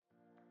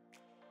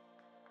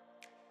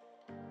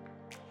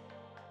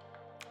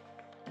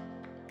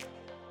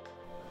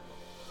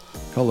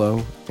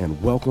Hello,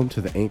 and welcome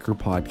to the Anchor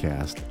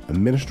Podcast, a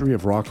ministry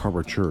of Rock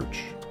Harbor Church.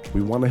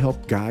 We want to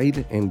help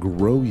guide and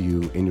grow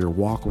you in your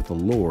walk with the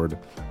Lord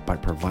by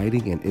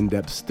providing an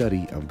in-depth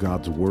study of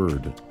God's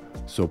Word.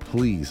 So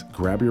please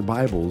grab your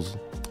Bibles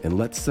and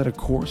let's set a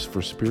course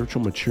for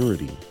spiritual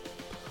maturity.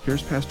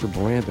 Here's Pastor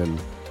Brandon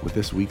with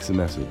this week's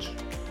message.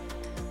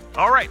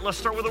 All right, let's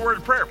start with a word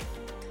of prayer.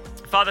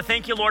 Father,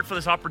 thank you, Lord, for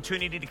this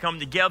opportunity to come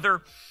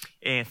together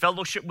and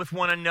fellowship with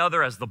one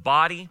another as the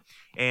body.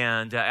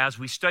 And as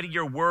we study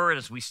your word,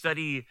 as we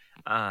study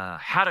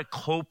how to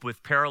cope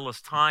with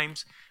perilous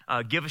times,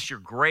 give us your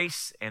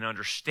grace and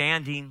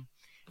understanding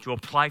to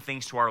apply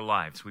things to our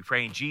lives. We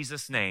pray in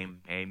Jesus'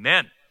 name,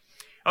 amen.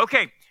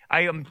 Okay,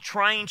 I am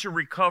trying to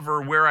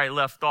recover where I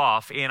left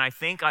off, and I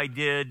think I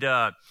did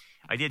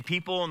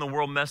people in the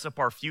world mess up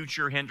our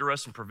future, hinder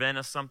us, and prevent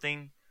us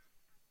something?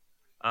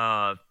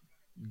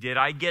 Did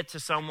I get to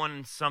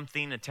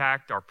something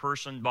attacked our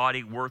person,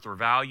 body, worth, or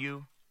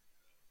value?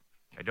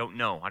 I don't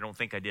know. I don't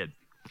think I did.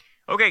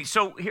 Okay,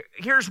 so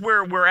here's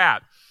where we're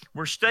at.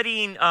 We're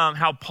studying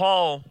how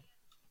Paul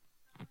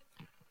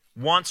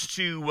wants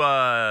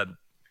to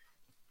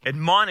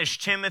admonish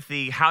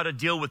Timothy how to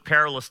deal with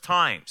perilous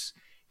times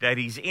that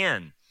he's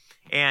in.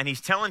 And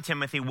he's telling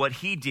Timothy what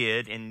he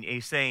did, and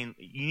he's saying,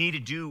 you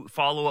need to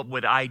follow up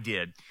what I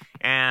did.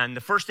 And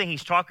the first thing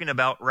he's talking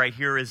about right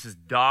here is his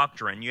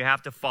doctrine. You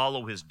have to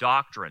follow his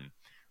doctrine,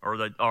 or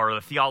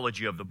the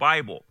theology of the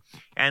Bible.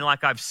 And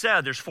like I've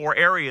said, there's 4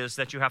 areas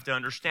that you have to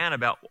understand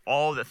about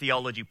all that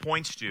theology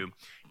points to.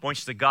 It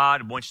points to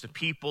God, it points to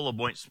people, it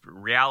points to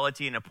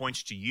reality, and it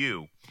points to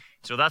you.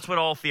 So that's what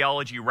all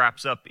theology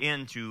wraps up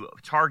into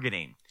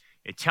targeting.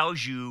 It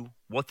tells you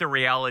what the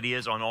reality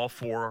is on all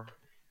 4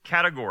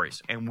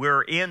 categories. And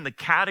we're in the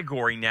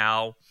category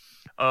now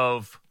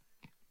of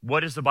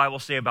what does the Bible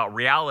say about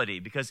reality?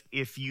 Because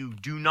if you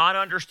do not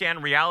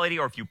understand reality,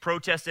 or if you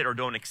protest it or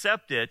don't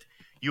accept it,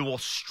 you will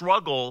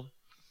struggle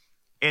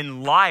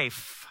in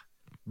life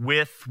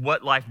with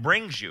what life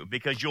brings you,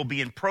 because you'll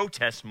be in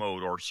protest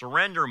mode or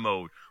surrender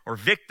mode or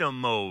victim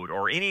mode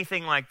or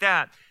anything like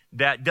that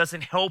that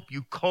doesn't help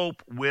you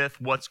cope with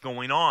what's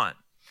going on.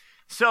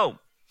 So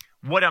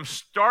what I'm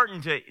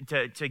starting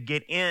to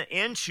get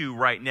into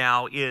right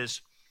now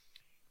is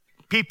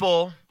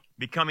people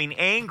becoming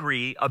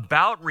angry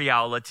about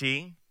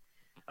reality.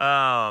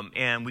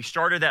 And we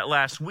started that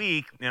last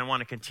week, and I want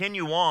to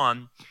continue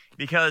on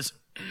because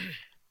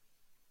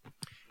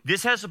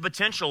this has the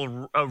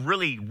potential of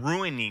really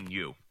ruining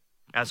you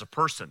as a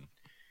person.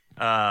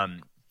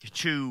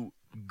 To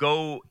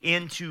go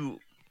into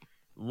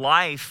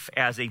life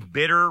as a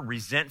bitter,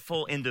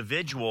 resentful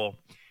individual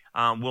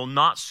will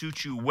not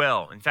suit you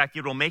well. In fact,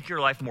 it will make your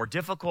life more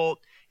difficult.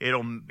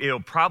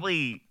 It'll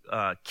probably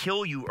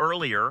kill you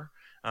earlier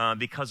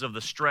because of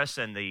the stress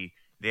and the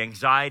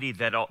anxiety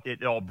that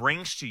it all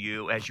brings to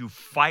you as you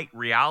fight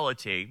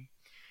reality.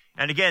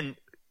 And again,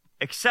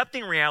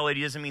 accepting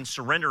reality doesn't mean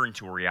surrendering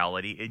to a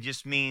reality. It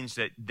just means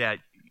that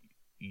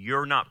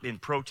you're not in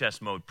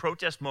protest mode.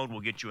 Protest mode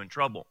will get you in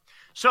trouble.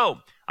 So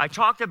I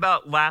talked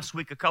about last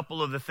week a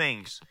couple of the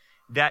things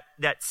that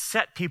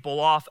set people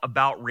off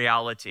about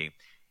reality.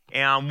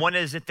 And one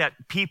is that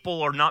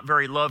people are not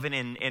very loving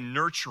and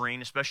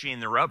nurturing, especially in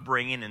their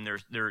upbringing and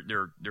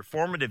their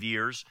formative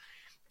years.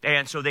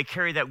 And so they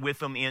carry that with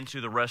them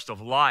into the rest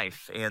of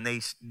life. And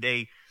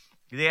they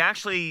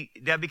actually,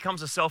 that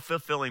becomes a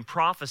self-fulfilling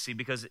prophecy,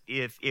 because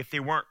if they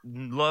weren't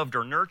loved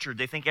or nurtured,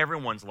 they think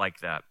everyone's like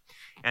that.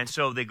 And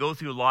so they go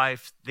through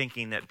life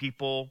thinking that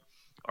people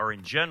are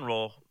in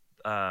general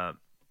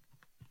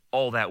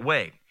all that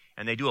way.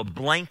 And they do a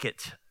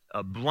blanket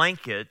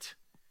black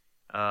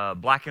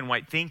and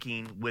white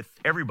thinking with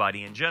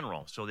everybody in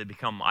general. So they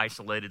become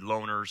isolated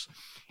loners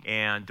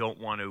and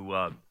don't want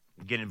to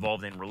get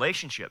involved in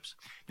relationships.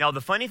 Now,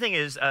 the funny thing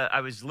is,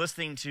 I was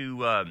listening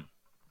to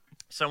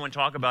someone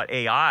talk about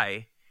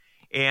AI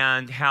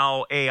and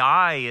how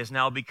AI is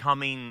now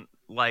becoming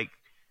like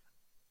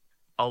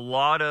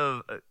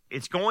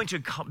it's going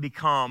to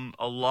become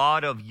a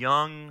lot of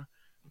young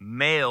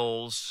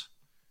males'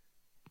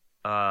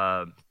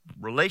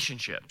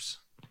 relationships.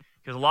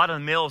 Because a lot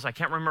of males, I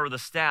can't remember the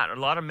stat, a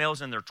lot of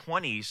males in their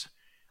 20s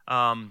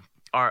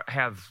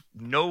have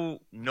no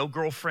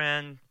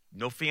girlfriend,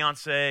 no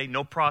fiance,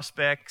 no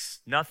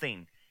prospects,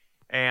 nothing,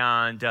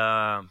 and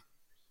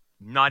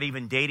not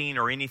even dating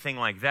or anything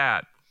like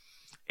that.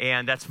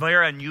 And that's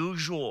very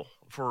unusual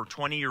for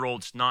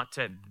 20-year-olds not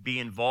to be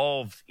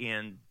involved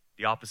in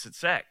the opposite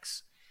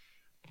sex.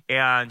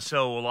 And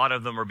so a lot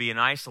of them are being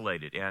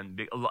isolated.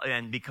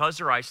 And because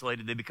they're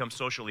isolated, they become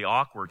socially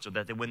awkward, so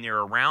that when they're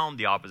around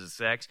the opposite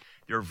sex,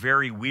 they're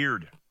very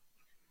weird,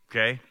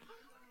 okay?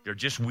 They're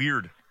just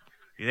weird.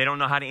 They don't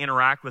know how to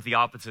interact with the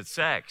opposite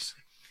sex.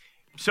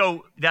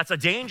 So that's a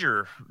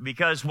danger,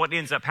 because what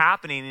ends up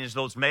happening is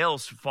those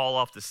males fall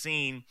off the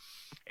scene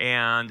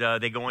and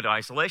they go into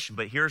isolation.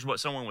 But here's what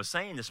someone was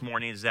saying this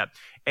morning, is that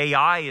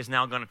AI is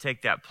now going to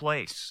take that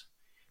place.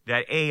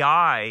 That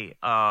AI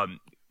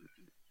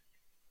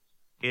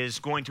is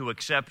going to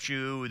accept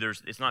you.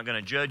 It's not going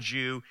to judge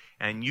you,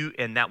 and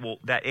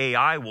that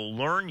AI will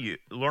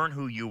learn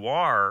who you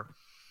are.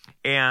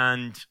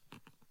 And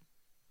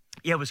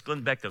yeah, it was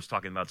Glenn Beck that was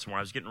talking about this morning.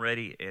 I was getting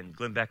ready, and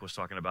Glenn Beck was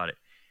talking about it,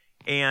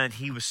 and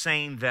he was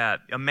saying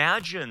that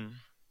imagine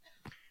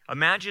a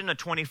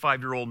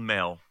 25-year-old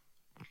male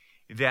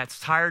that's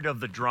tired of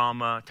the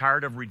drama,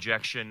 tired of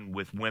rejection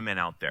with women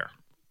out there.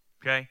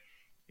 Okay.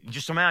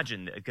 Just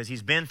imagine, because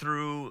he's been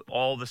through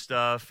all the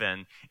stuff,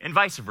 and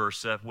vice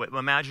versa.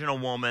 Imagine a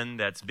woman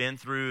that's been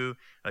through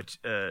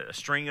a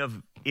string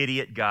of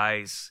idiot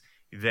guys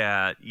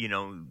that,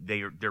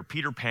 they're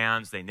Peter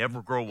Pans, they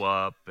never grow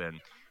up, and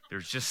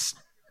there's just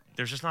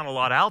not a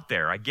lot out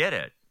there. I get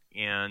it.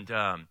 And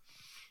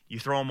you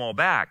throw them all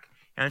back.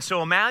 And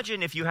so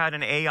imagine if you had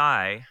an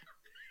AI,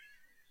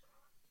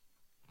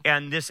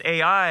 and this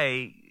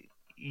AI,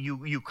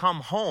 you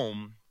come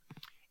home,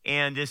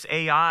 and this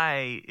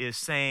AI is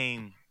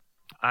saying,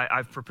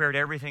 I've prepared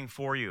everything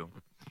for you.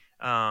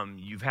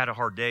 You've had a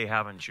hard day,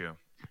 haven't you?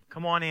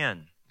 Come on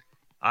in.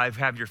 I've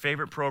had your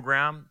favorite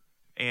program,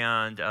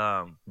 and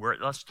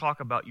let's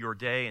talk about your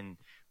day and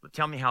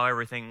tell me how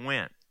everything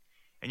went.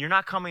 And you're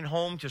not coming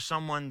home to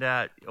someone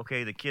that,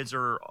 okay, the kids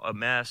are a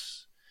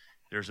mess.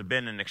 There's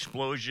been an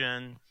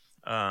explosion.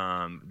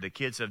 The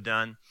kids have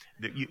done.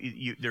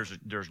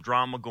 There's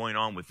drama going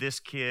on with this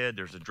kid.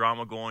 There's a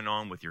drama going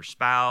on with your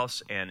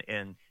spouse, and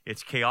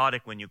it's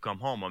chaotic when you come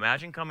home.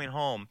 Imagine coming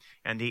home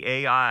and the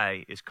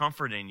AI is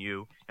comforting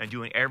you and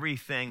doing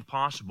everything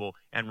possible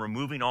and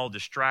removing all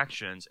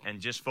distractions and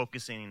just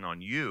focusing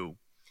on you,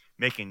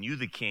 making you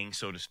the king,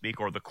 so to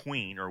speak, or the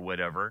queen or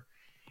whatever.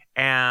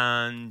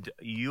 And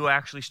you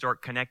actually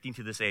start connecting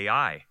to this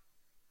AI.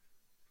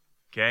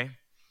 Okay?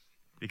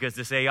 Because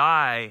this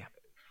AI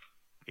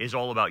is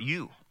all about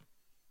you.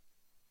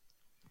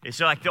 It's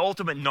like the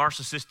ultimate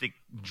narcissistic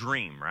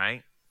dream,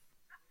 right?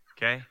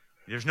 Okay?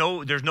 There's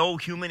no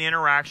human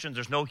interactions.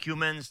 There's no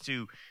humans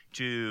to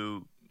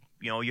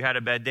you had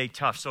a bad day,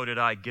 tough, so did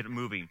I, get it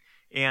moving.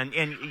 And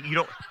you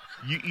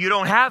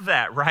don't have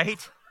that,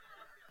 right?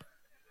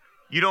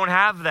 You don't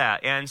have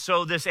that. And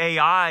so this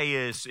AI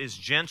is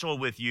gentle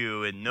with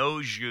you and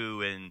knows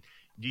you, and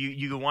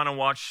you want to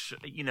watch,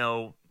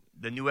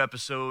 the new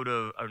episode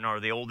or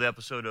the old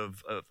episode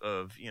of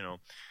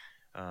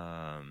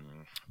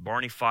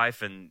Barney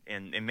Fife and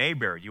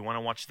Mayberry. You want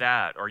to watch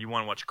that, or you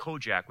want to watch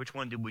Kojak? Which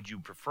one would you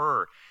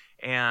prefer?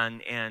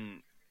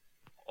 And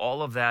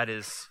all of that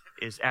is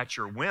at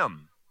your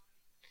whim.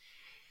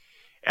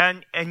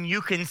 And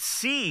you can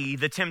see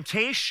the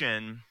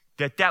temptation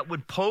that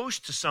would pose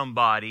to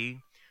somebody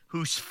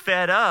who's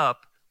fed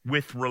up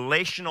with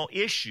relational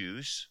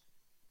issues,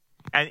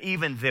 and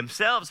even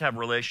themselves have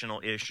relational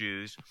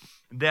issues,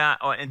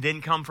 and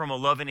then come from a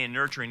loving and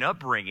nurturing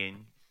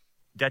upbringing,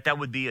 that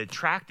would be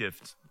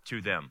attractive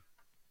to them,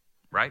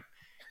 right?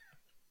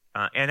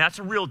 And that's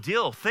a real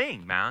deal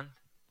thing, man.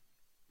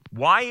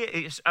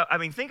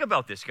 Think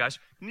about this, guys.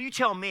 You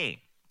tell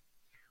me,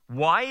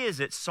 why is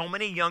it so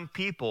many young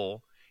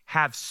people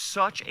have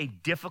such a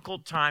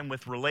difficult time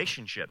with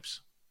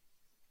relationships?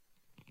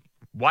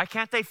 Why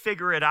can't they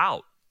figure it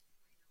out?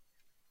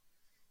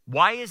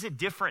 Why is it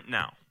different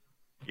now?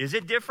 Is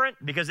it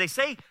different? Because they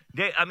say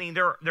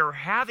they're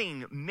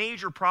having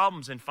major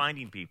problems in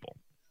finding people.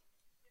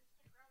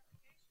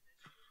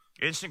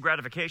 Instant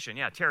gratification.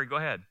 Yeah, Terry, go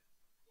ahead.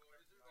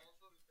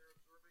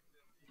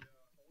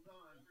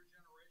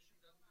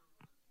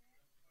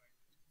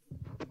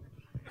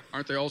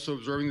 Aren't they also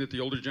observing that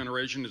the older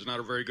generation is not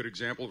a very good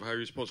example of how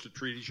you're supposed to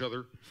treat each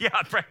other? Yeah,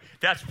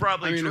 that's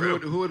probably true.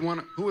 Who would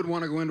want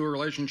to go into a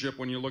relationship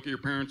when you look at your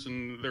parents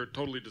and they're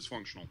totally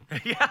dysfunctional?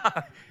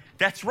 Yeah,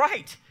 that's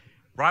right.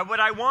 Why would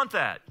I want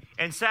that?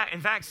 And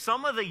in fact,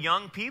 some of the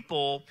young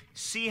people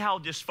see how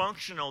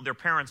dysfunctional their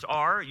parents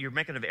are. You're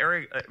making a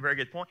very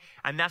good point,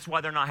 and that's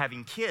why they're not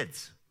having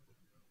kids.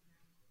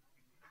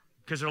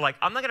 Because they're like,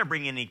 I'm not going to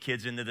bring any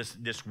kids into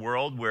this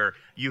world where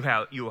you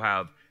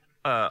have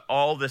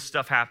all this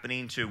stuff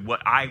happening to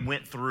what I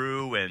went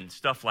through and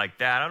stuff like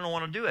that. I don't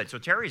want to do it. So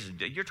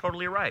you're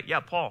totally right. Yeah,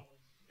 Paul.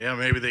 Yeah,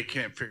 maybe they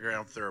can't figure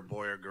out if they're a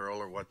boy or girl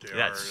or what they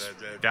are.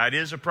 That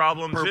is a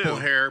problem too. Purple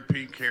hair,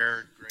 pink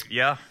hair. Great.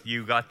 Yeah,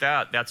 you got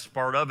that. That's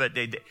part of it.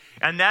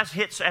 And that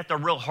hits at the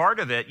real heart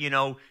of it,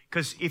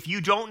 because if you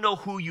don't know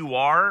who you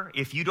are,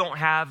 if you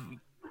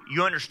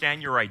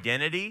understand your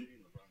identity,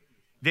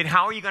 then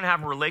how are you going to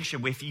have a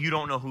relationship if you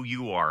don't know who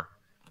you are,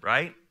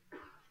 right?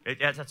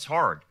 That's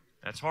hard.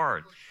 That's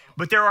hard.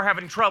 But they're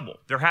having trouble.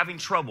 They're having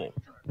trouble.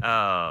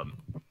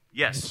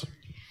 Yes.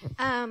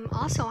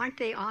 Also, aren't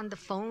they on the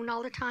phone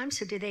all the time?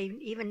 So do they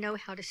even know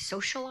how to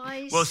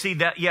socialize? Well, see,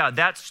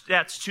 that's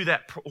to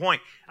that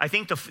point. I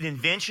think the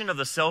invention of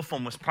the cell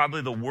phone was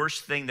probably the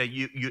worst thing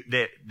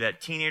that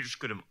teenagers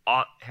could have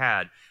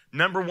had.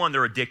 Number one,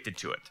 they're addicted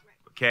to it.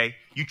 Okay,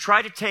 you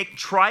try to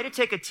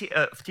take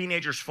a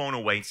teenager's phone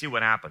away and see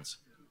what happens,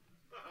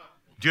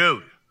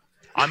 dude.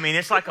 I mean,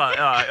 it's like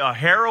a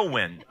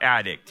heroin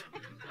addict,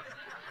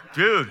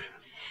 dude.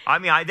 I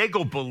mean, they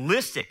go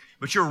ballistic.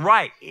 But you're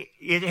right.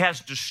 It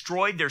has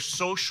destroyed their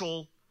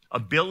social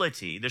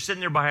ability. They're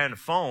sitting there behind a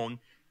phone.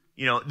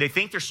 They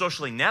think they're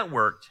socially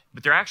networked,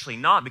 but they're actually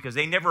not because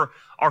they never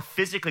are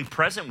physically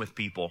present with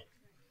people.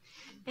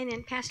 And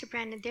then, Pastor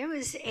Brandon, there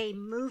was a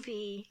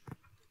movie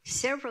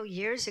several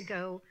years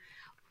ago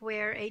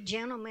where a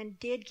gentleman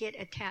did get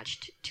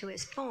attached to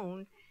his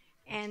phone,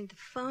 and the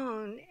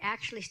phone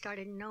actually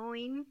started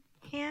knowing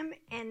him,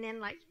 and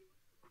then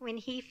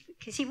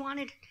because he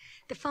wanted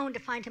the phone to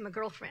find him a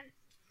girlfriend.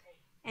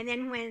 And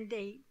then when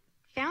they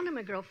found him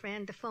a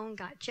girlfriend, the phone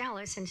got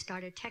jealous and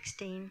started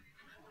texting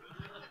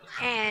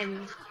and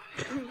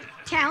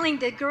telling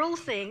the girl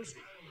things.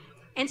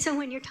 And so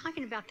when you're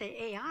talking about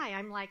the AI,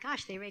 I'm like,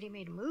 gosh, they already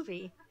made a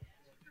movie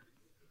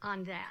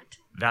on that.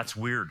 That's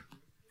weird.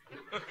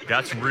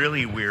 That's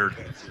really weird.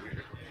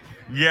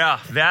 Yeah,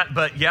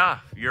 but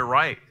you're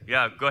right.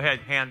 Yeah, go ahead,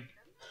 Han.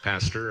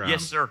 Pastor.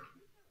 Yes, sir.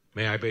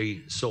 May I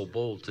be so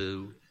bold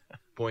to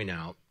point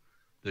out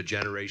the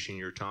generation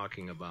you're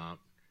talking about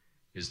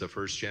is the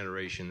first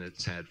generation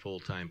that's had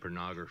full-time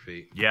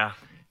pornography. Yeah,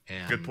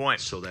 and good point.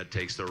 So that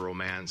takes the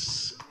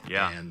romance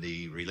and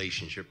the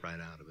relationship right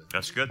out of it.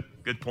 That's good.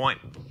 Good point.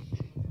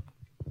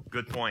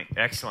 Good point.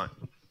 Excellent.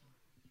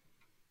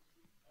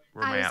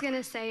 I was going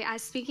to say,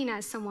 speaking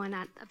as someone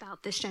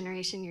about this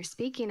generation you're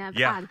speaking of,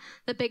 yeah.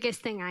 The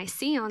biggest thing I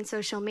see on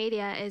social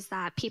media is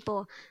that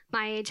people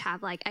my age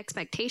have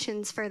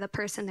expectations for the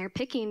person they're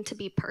picking to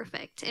be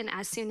perfect. And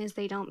as soon as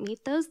they don't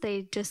meet those,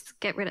 they just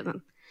get rid of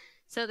them.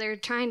 So they're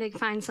trying to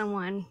find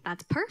someone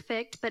that's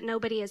perfect, but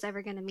nobody is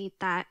ever going to meet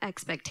that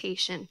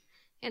expectation.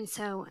 And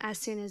so as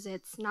soon as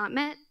it's not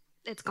met,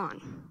 it's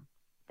gone.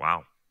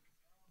 Wow.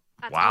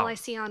 That's all I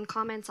see on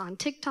comments on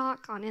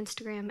TikTok, on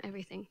Instagram,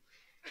 everything.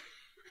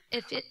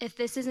 If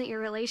this isn't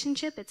your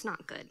relationship, it's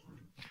not good.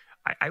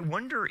 I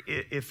wonder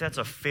if that's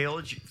a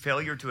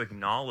failure to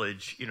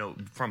acknowledge,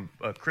 from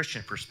a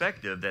Christian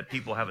perspective, that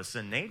people have a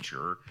sin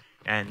nature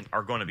and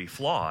are going to be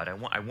flawed.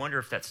 I wonder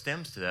if that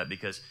stems to that,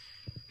 because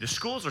the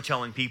schools are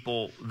telling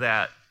people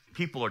that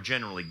people are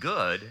generally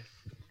good,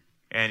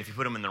 and if you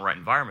put them in the right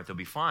environment, they'll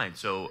be fine.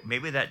 So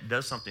maybe that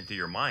does something to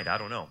your mind. I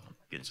don't know.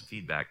 Getting some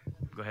feedback.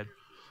 Go ahead.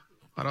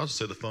 I'd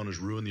also say the phone has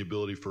ruined the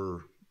ability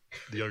for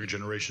the younger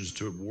generations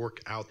to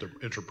work out their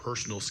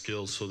interpersonal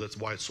skills, so that's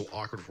why it's so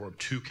awkward for them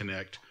to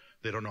connect.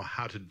 They don't know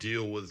how to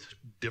deal with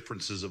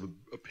differences of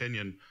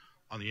opinion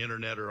on the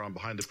internet or on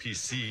behind the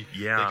PC.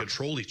 Yeah. They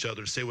control each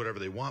other and say whatever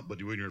they want,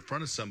 but when you're in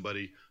front of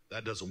somebody,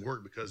 that doesn't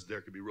work because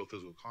there could be real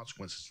physical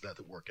consequences to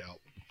that work out.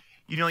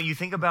 You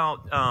think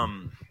about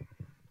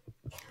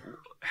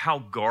how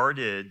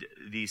guarded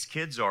these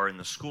kids are in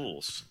the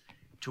schools,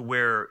 to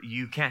where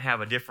you can't have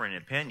a different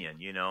opinion,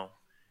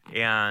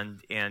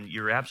 And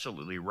you're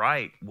absolutely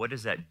right. What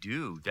does that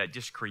do? That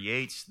just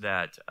creates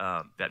that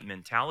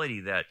mentality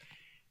that,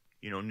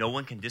 no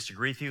one can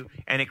disagree with you.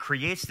 And it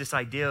creates this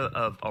idea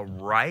of a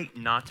right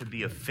not to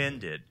be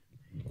offended.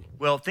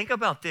 Well, think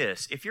about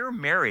this. If you're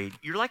married,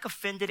 you're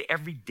offended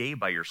every day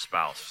by your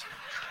spouse.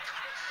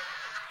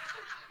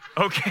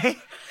 Okay?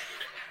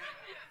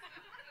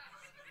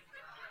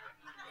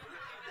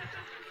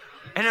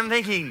 And I'm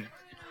thinking,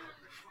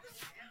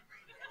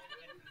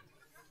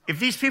 if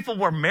these people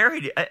were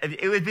married,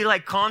 it would be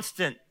like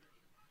constant,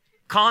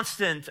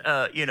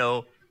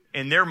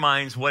 in their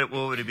minds, what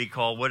would it be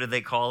called? What do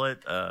they call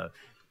it?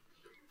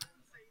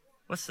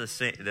 What's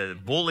the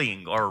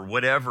bullying or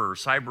whatever,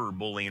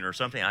 cyberbullying or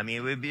something? I mean,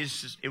 it would be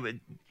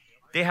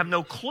they have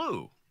no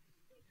clue.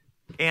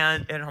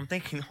 And I'm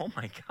thinking, oh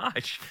my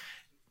gosh.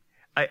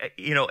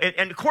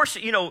 And of course,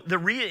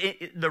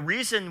 the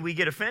reason we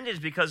get offended is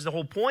because the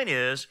whole point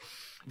is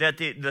that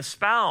the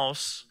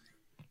spouse,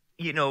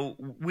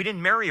 we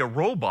didn't marry a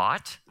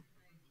robot.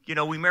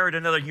 We married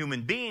another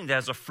human being that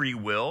has a free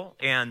will,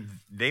 and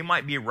they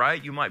might be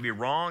right, you might be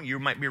wrong, you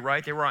might be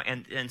right, they're wrong.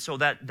 And so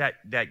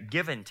that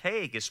give and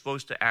take is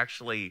supposed to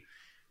actually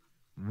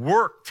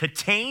work to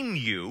tame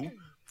you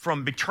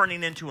from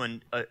turning into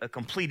a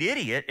complete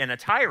idiot and a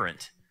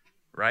tyrant,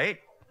 right?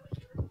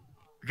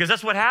 Because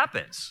that's what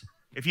happens.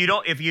 If you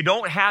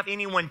don't have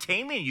anyone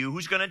taming you,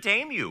 who's going to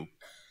tame you?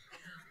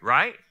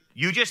 Right?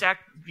 You just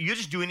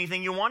do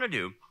anything you want to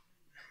do.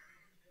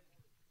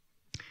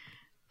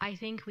 I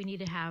think we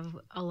need to have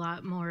a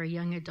lot more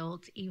young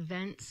adult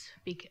events,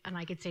 and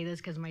I could say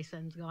this because my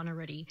son's gone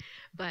already,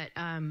 but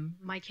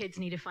my kids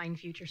need to find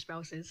future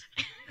spouses.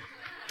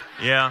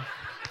 Yeah,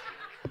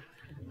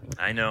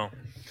 I know.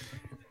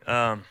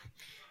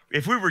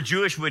 If we were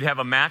Jewish, we'd have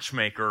a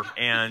matchmaker,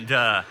 and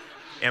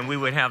we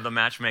would have the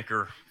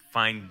matchmaker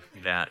find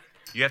that.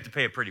 You have to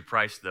pay a pretty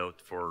price, though,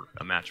 for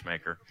a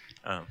matchmaker.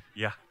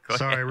 Yeah, go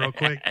Sorry, ahead. real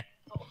quick.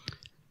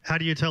 How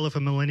do you tell if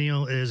a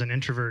millennial is an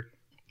introvert?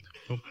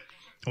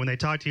 When they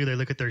talk to you, they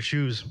look at their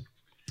shoes.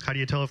 How do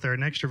you tell if they're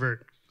an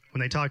extrovert? When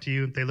they talk to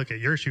you, they look at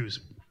your shoes.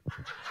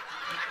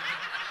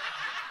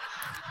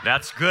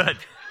 That's good.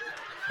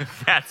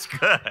 That's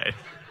good.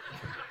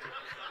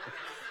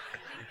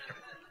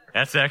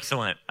 That's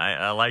excellent.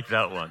 I like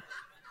that one.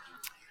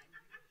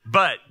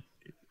 But,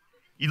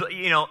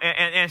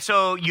 And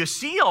so you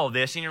see all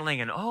this and you're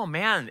thinking, oh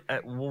man,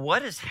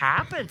 what has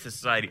happened to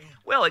society?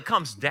 Well, it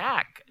comes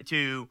back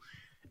to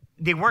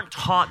they weren't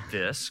taught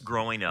this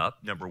growing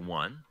up, number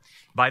one,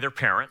 by their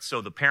parents.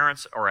 So the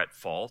parents are at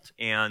fault.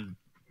 And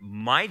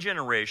my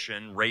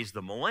generation raised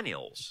the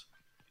millennials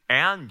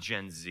and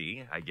Gen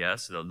Z, I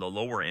guess, the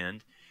lower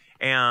end.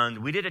 And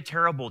we did a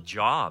terrible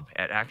job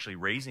at actually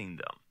raising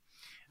them.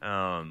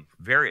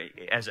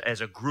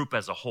 As a group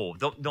as a whole.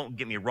 Don't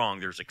get me wrong,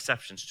 there's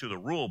exceptions to the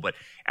rule, but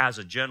as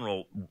a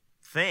general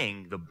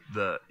thing,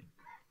 the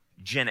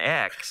Gen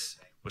X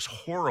was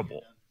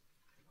horrible.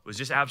 It was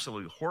just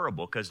absolutely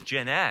horrible because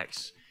Gen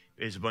X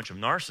is a bunch of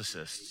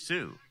narcissists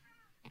too.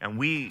 And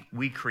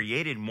we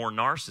created more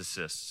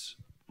narcissists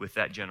with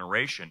that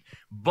generation.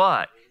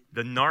 But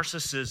the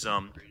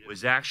narcissism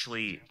was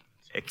actually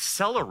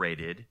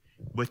accelerated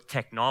with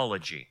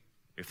technology,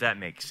 if that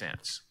makes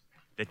sense.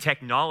 The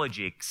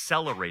technology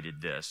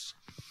accelerated this.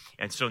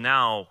 And so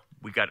now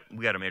we got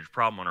a major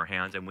problem on our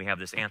hands, and we have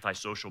this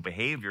antisocial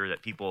behavior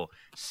that people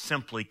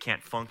simply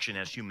can't function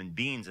as human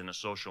beings in a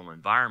social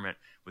environment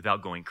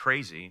without going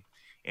crazy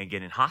and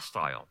getting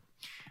hostile.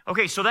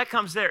 Okay, so that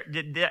comes there.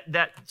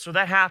 So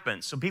that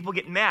happens. So people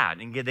get mad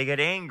and they get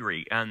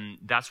angry, and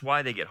that's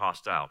why they get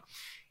hostile.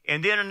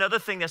 And then another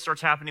thing that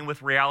starts happening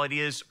with reality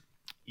is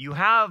you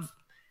have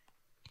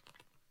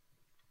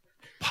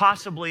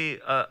possibly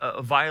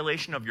a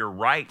violation of your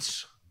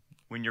rights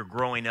when you're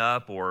growing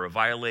up, or a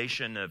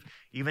violation of,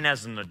 even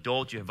as an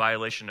adult, you have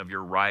violation of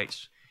your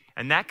rights.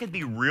 And that could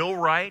be real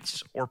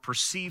rights or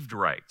perceived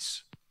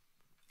rights.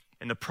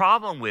 And the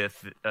problem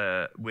with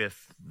the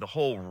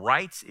whole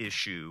rights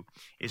issue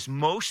is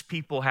most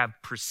people have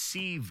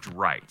perceived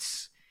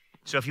rights.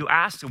 So if you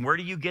ask them, where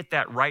do you get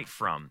that right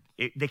from?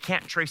 They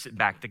can't trace it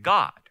back to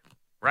God,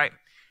 right?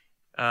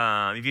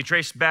 If you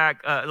trace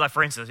back, like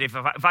for instance,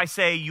 if I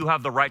say you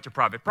have the right to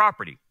private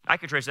property, I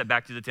can trace that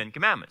back to the 10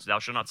 Commandments. Thou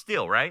shalt not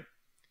steal, right?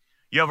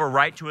 You have a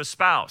right to a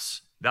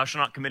spouse. Thou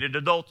shalt not commit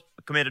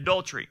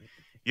adultery.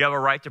 You have a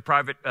right to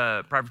private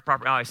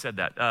property. Oh, I said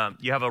that.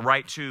 You have a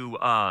right to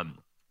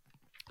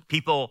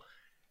people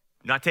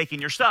not taking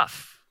your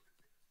stuff,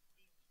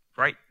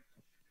 right?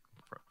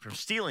 From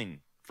stealing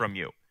from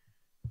you.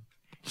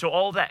 So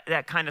all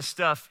that kind of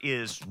stuff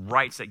is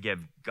rights that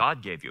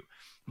God gave you.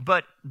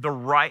 But the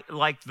right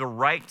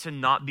to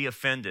not be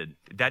offended,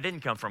 that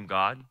didn't come from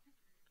God.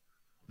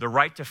 The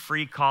right to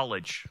free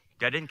college,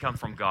 that didn't come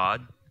from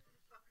God,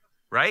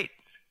 right?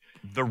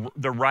 The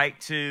right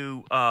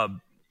to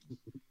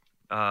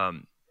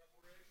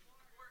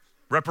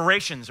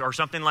reparations or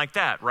something like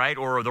that, right?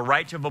 Or the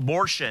right to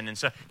abortion, and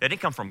so that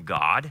didn't come from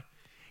God.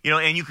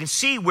 And you can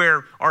see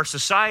where our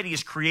society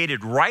has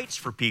created rights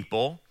for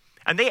people,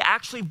 and they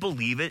actually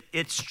believe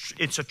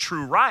it's a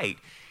true right,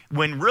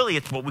 when really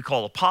it's what we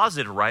call a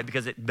positive right,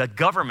 because the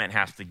government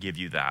has to give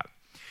you that.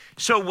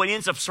 So what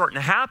ends up starting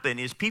to happen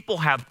is people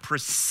have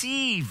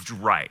perceived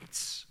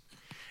rights.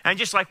 And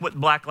just like what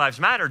Black Lives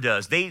Matter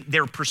does,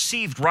 their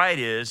perceived right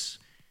is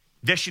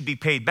this should be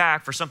paid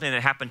back for something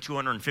that happened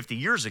 250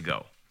 years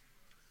ago.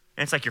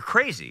 And it's like, you're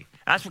crazy.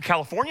 That's what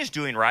California's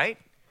doing, right?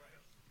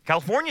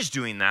 California's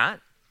doing that.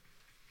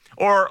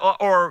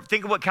 Or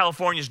think of what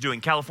California's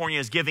doing. California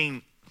is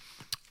giving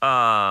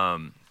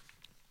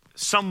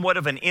somewhat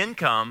of an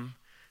income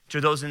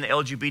to those in the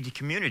LGBT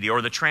community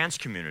or the trans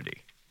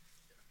community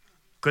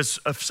because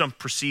of some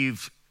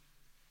perceived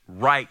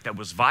right that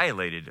was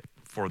violated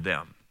for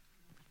them.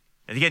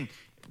 And again,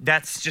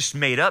 that's just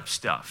made up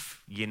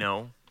stuff,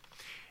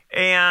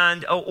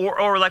 And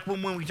or like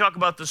when we talk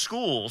about the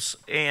schools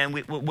and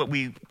what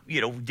we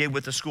did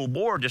with the school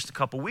board just a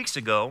couple weeks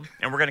ago,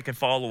 and we're going to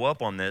follow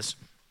up on this.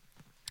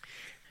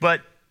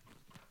 But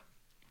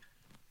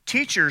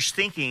teachers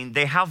thinking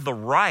they have the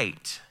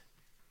right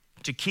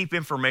to keep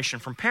information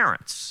from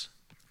parents.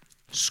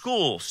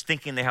 Schools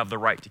thinking they have the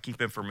right to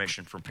keep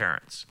information from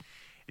parents.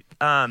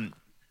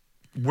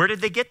 Where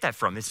did they get that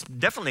from? It's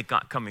definitely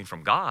not coming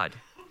from God.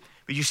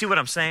 But you see what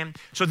I'm saying?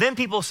 So then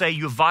people say,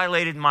 you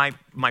violated my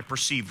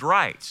perceived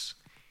rights.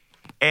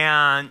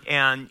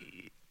 And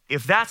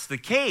if that's the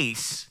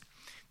case,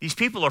 these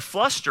people are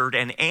flustered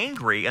and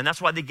angry, and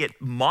that's why they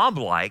get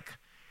mob-like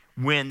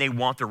when they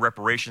want their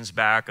reparations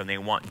back and they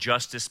want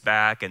justice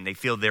back and they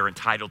feel they're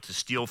entitled to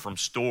steal from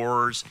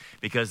stores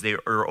because they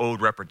are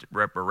owed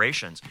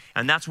reparations.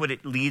 And that's what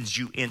it leads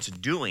you into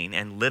doing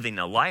and living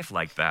a life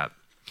like that.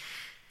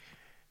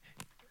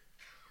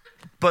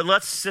 But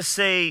let's just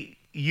say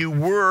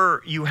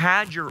you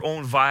had your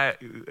own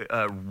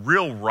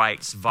real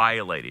rights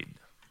violated.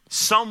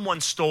 Someone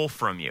stole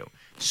from you.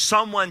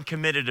 Someone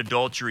committed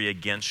adultery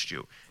against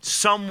you.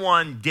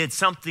 Someone did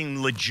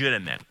something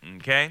legitimate,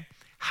 okay?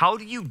 How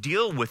do you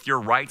deal with your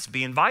rights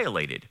being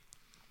violated?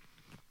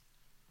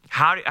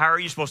 How are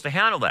you supposed to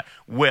handle that?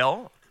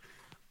 Well,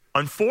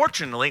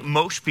 unfortunately,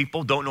 most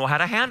people don't know how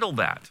to handle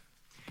that.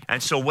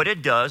 And so what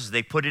it does,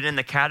 they put it in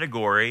the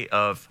category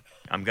of,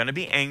 I'm going to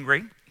be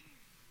angry,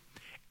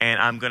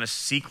 and I'm going to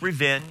seek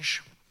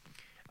revenge,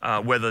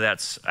 whether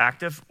that's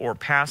active or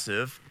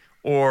passive,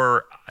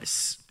 or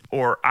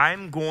or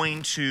I'm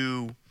going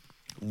to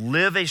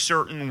live a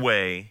certain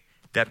way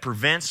that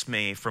prevents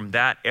me from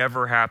that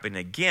ever happening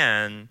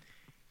again,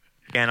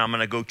 and I'm going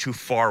to go too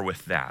far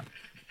with that,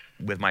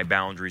 with my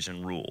boundaries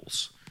and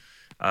rules.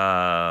 If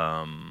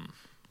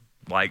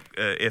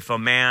a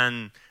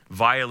man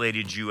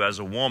violated you as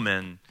a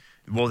woman,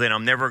 well, then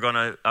I'm never going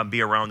to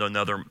be around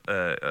another,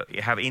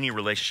 have any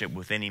relationship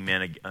with any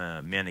men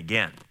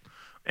again.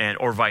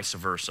 Or vice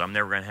versa. I'm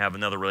never going to have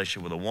another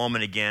relationship with a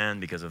woman again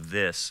because of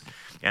this.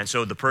 And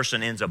so the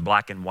person ends up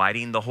black and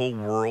whiting the whole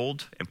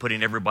world and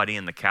putting everybody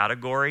in the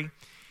category.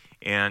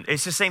 And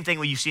it's the same thing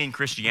when you see in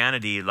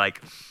Christianity,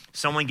 like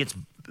someone gets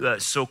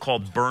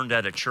so-called burned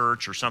at a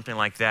church or something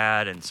like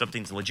that, and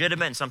something's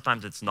legitimate and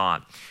sometimes it's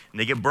not.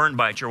 And they get burned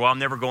by a church. Well, I'm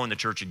never going to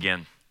church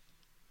again.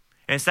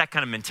 And it's that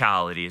kind of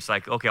mentality. It's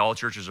like, okay, all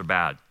churches are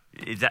bad.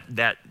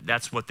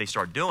 That's what they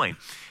start doing.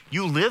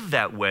 You live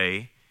that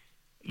way,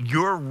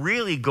 you're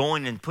really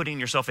going and putting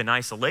yourself in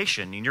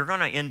isolation, and you're going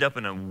to end up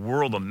in a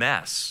world of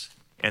mess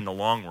in the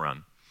long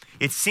run.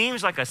 It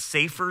seems like a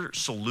safer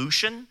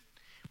solution,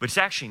 but it's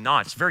actually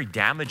not. It's very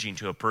damaging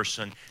to a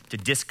person to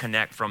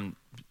disconnect from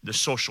the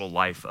social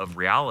life of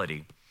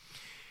reality.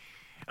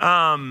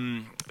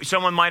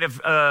 Someone might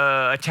have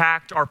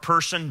attacked our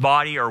person,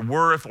 body, or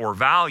worth, or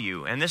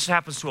value, and this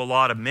happens to a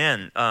lot of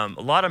men. A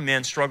lot of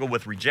men struggle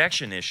with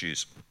rejection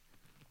issues.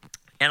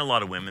 And a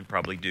lot of women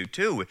probably do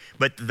too.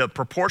 But the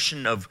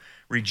proportion of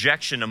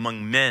rejection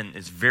among men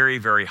is very,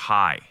 very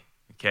high,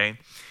 okay?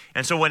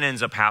 And so what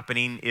ends up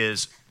happening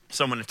is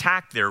someone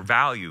attacked their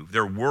value,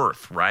 their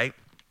worth, right?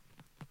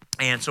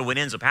 And so what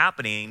ends up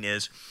happening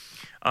is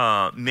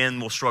men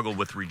will struggle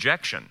with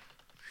rejection.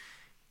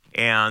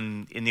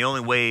 And the only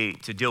way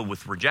to deal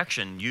with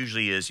rejection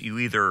usually is you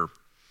either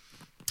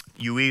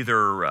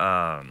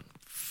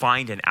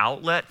find an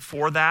outlet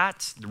for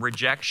that, the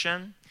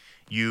rejection.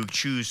 You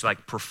choose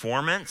like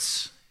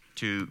performance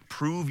to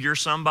prove you're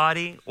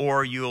somebody,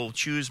 or you'll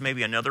choose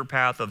maybe another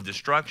path of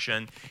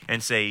destruction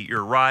and say,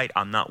 you're right,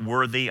 I'm not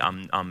worthy,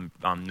 I'm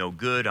no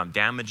good, I'm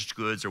damaged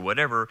goods or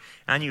whatever,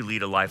 and you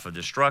lead a life of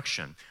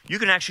destruction. You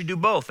can actually do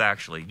both,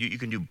 actually. You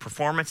can do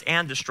performance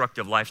and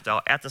destructive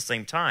lifestyle at the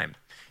same time.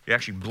 You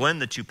actually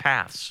blend the two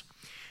paths.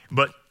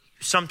 But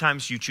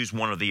sometimes you choose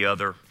one or the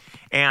other,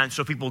 and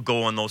so people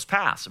go on those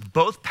paths.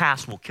 Both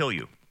paths will kill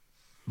you.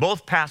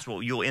 Both paths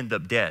you'll end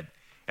up dead.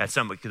 At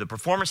the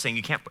performance thing,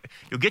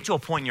 you'll get to a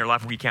point in your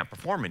life where you can't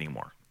perform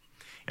anymore.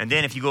 And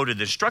then if you go to the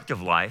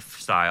destructive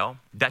lifestyle,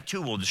 that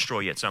too will destroy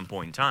you at some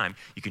point in time.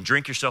 You can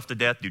drink yourself to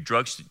death, do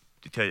drugs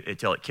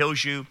until it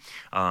kills you,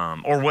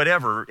 or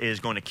whatever is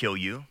going to kill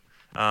you.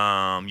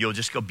 You'll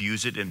just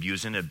abuse it,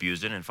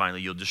 and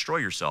finally you'll destroy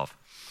yourself.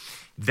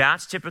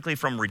 That's typically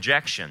from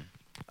rejection.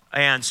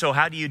 And so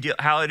how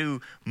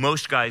do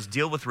most guys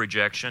deal with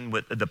rejection,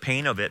 with the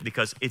pain of it,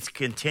 because it's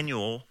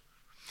continual.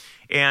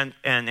 And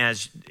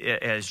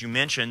as you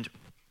mentioned,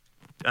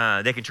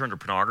 they can turn to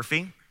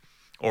pornography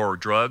or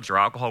drugs or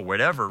alcohol,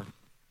 whatever.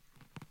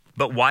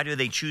 But why do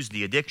they choose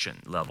the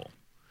addiction level?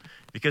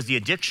 Because the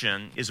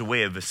addiction is a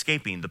way of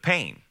escaping the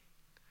pain.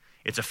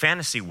 It's a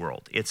fantasy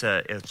world. It's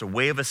a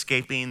way of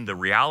escaping the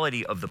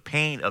reality of the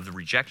pain of the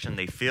rejection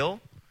they feel.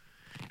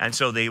 And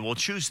so they will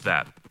choose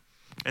that.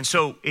 And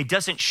so it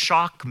doesn't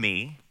shock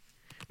me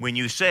when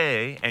you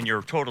say, and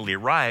you're totally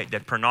right,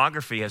 that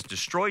pornography has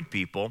destroyed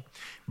people,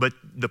 but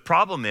the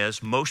problem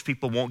is most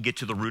people won't get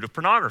to the root of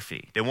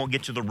pornography. They won't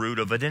get to the root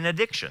of an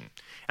addiction.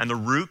 And the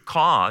root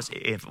cause,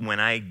 when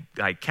I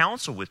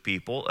counsel with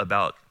people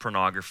about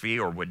pornography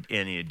or with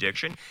any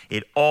addiction,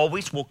 it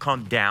always will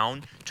come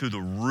down to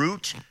the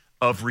root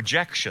of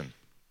rejection.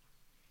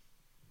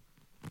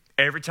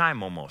 Every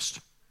time almost.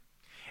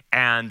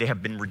 And they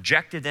have been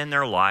rejected in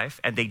their life,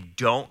 and they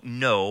don't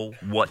know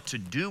what to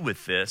do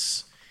with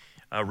this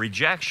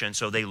rejection,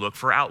 so they look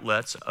for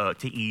outlets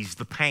to ease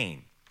the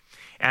pain.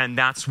 And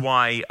that's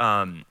why,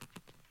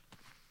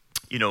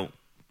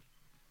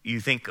 you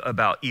think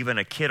about even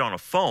a kid on a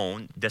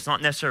phone that's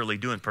not necessarily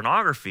doing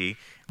pornography,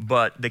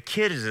 but the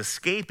kid is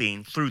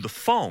escaping through the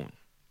phone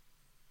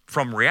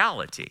from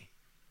reality,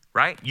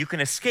 right? You can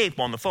escape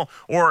on the phone.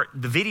 Or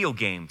the video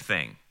game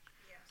thing.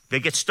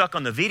 They get stuck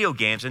on the video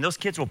games, and those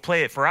kids will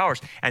play it for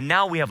hours. And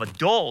now we have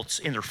adults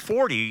in their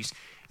 40s,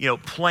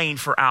 playing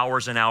for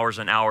hours and hours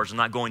and hours and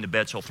not going to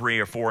bed till 3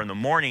 or 4 in the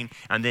morning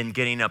and then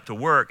getting up to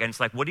work. And it's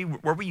like, what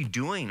were you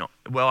doing?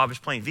 Well, I was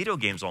playing video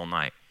games all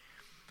night.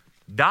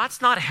 That's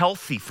not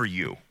healthy for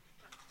you,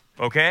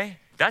 okay?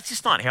 That's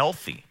just not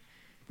healthy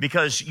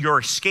because you're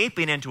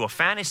escaping into a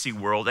fantasy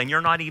world and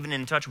you're not even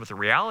in touch with the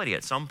reality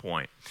at some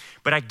point.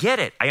 But I get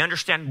it. I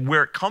understand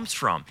where it comes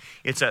from.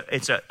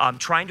 I'm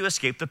trying to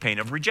escape the pain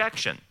of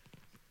rejection.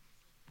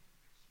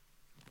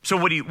 So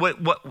what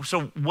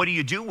do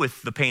you do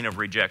with the pain of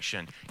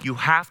rejection? You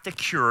have to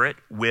cure it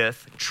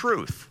with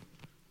truth.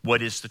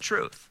 What is the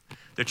truth?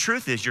 The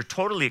truth is you're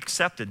totally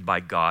accepted by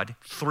God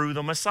through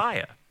the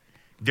Messiah.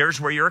 There's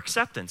where your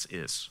acceptance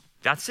is.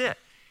 That's it.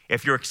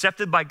 If you're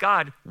accepted by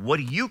God, what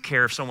do you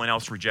care if someone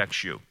else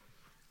rejects you?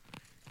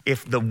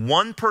 if the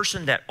one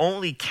person that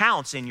only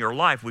counts in your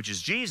life, which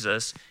is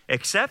Jesus,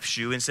 accepts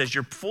you and says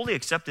you're fully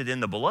accepted in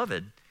the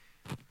beloved,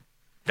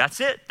 that's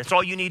it. That's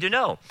all you need to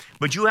know.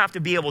 But you have to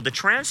be able to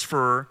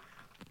transfer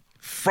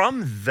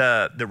from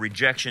the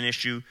rejection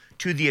issue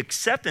to the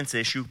acceptance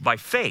issue by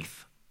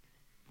faith.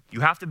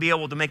 You have to be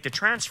able to make the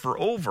transfer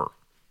over.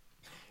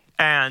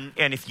 And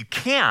if you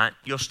can't,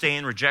 you'll stay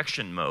in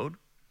rejection mode.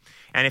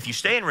 And if you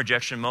stay in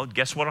rejection mode,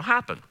 guess what will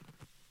happen?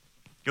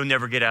 You'll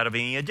never get out of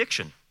any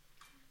addiction.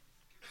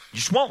 You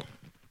just won't.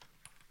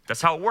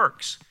 That's how it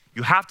works.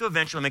 You have to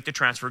eventually make the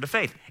transfer to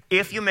faith.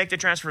 If you make the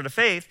transfer to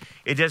faith,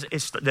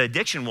 the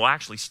addiction will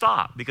actually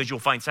stop because you'll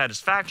find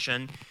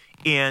satisfaction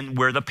in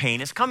where the pain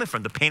is coming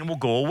from. The pain will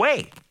go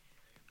away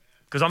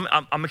because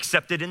I'm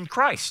accepted in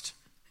Christ.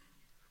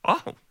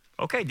 Oh,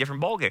 okay,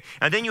 different ballgame.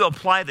 And then you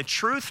apply the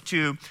truth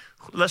to,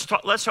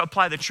 let's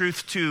apply the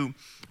truth to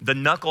the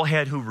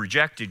knucklehead who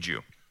rejected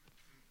you.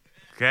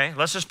 Okay,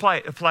 let's just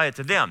apply it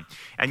to them.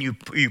 And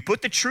you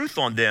put the truth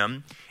on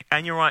them,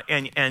 and you're on,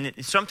 and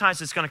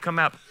sometimes it's going to come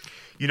out,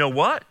 you know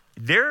what?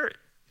 That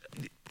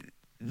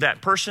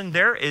person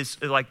there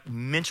is like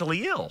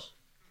mentally ill,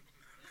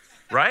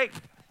 right?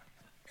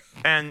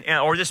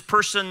 Or this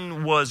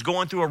person was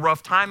going through a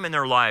rough time in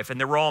their life, and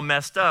they were all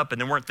messed up, and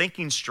they weren't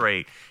thinking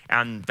straight,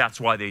 and that's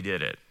why they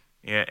did it.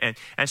 Yeah,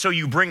 and so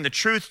you bring the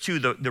truth to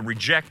the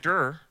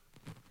rejector,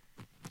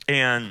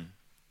 and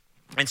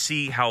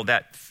see how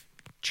that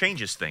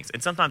changes things.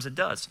 And sometimes it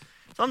does.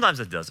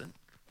 Sometimes it doesn't.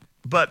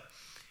 But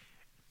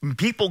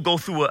people go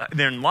through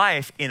their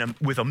life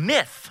with a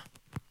myth.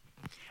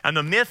 And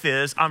the myth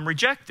is, I'm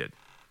rejected.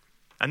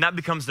 And that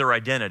becomes their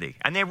identity.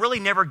 And they really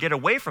never get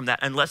away from that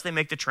unless they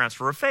make the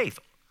transfer of faith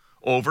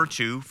over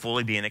to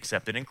fully being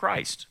accepted in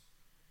Christ.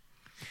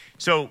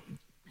 So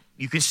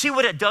you can see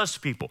what it does to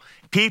people.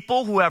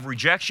 People who have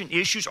rejection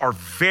issues are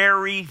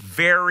very,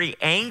 very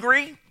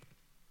angry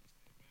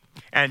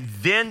and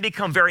then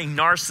become very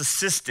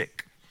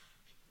narcissistic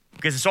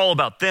because it's all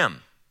about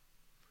them.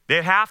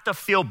 They have to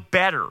feel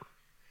better.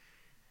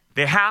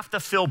 They have to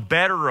feel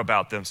better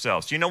about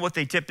themselves. You know what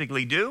they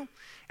typically do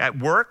at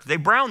work? They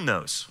brown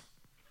nose.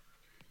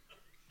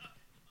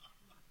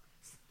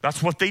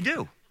 That's what they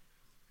do.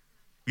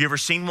 You ever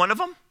seen one of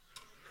them?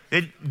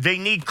 They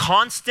need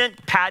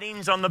constant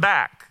pattings on the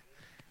back.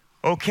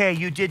 Okay,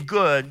 you did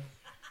good.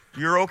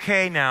 You're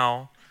okay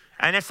now.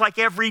 And it's like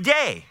every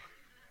day.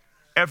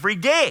 Every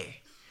day.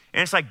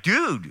 And it's like,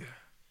 dude,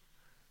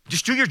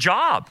 just do your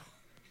job.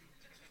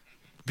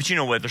 But you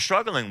know what they're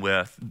struggling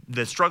with?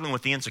 They're struggling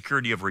with the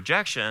insecurity of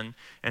rejection.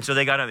 And so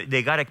they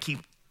gotta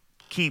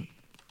keep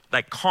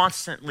like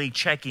constantly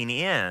checking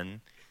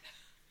in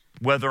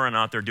whether or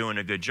not they're doing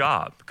a good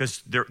job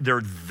because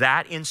they're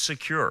that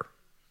insecure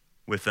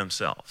with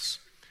themselves.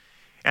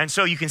 And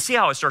so you can see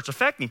how it starts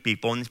affecting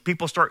people, and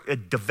people start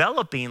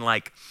developing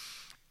like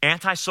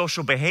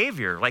antisocial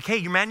behavior. Like,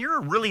 hey, man,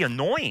 you're really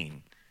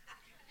annoying.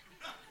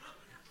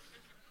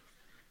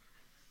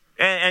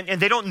 And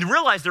they don't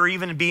realize they're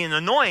even being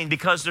annoying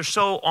because they're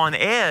so on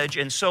edge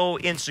and so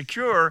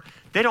insecure,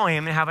 they don't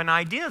even have an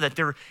idea that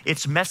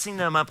it's messing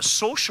them up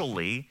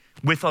socially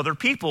with other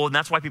people, and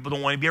that's why people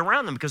don't want to be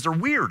around them because they're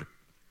weird.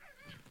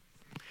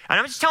 And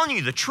I'm just telling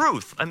you the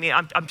truth. I mean,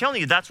 I'm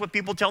telling you that's what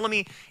people telling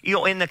me,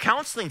 in the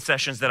counseling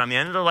sessions that I'm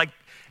in. They're like,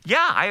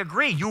 yeah, I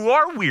agree. You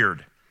are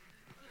weird.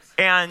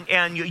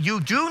 And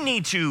you do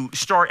need to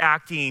start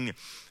acting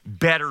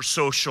better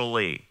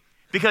socially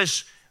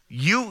because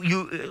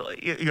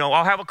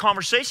I'll have a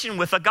conversation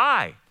with a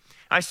guy.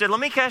 I said, let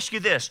me ask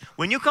you this.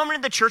 When you come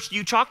into the church, do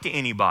you talk to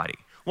anybody?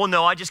 Well,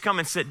 no, I just come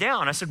and sit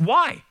down. I said,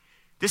 why?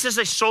 This is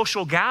a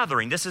social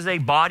gathering. This is a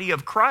body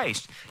of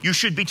Christ. You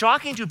should be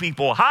talking to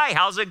people. Hi,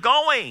 how's it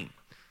going?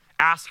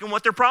 Ask them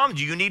what their problem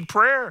is. Do you need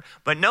prayer?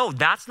 But no,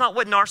 that's not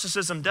what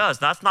narcissism does.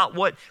 That's not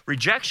what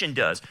rejection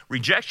does.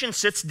 Rejection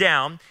sits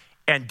down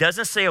and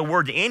doesn't say a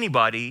word to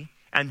anybody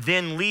and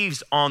then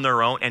leaves on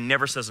their own and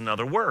never says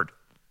another word.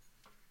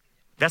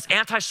 That's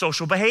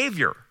antisocial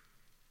behavior.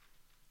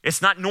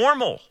 It's not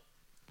normal,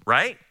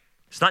 right?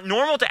 It's not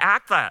normal to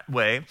act that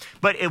way,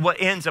 but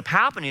what ends up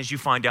happening is you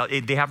find out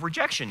they have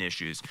rejection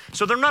issues.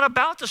 So they're not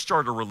about to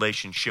start a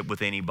relationship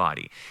with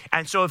anybody.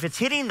 And so if it's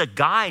hitting the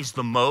guys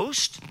the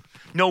most,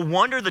 no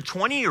wonder the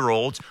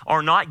 20-year-olds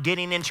are not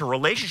getting into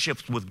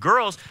relationships with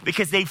girls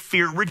because they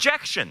fear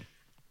rejection.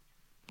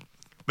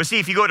 But see,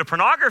 if you go to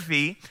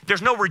pornography,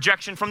 there's no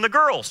rejection from the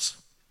girls,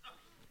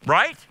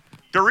 right?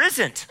 There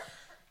isn't.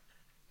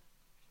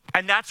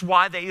 And that's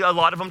why a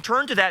lot of them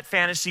turn to that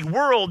fantasy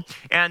world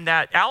and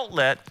that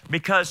outlet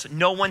because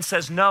no one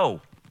says no.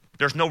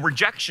 There's no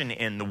rejection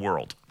in the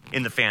world,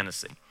 in the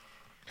fantasy.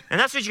 And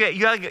that's what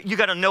you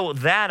got to know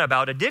that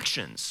about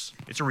addictions.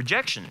 It's a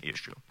rejection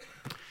issue.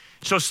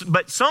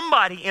 But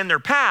somebody in their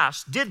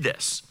past did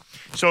this.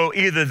 So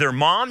either their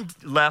mom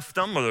left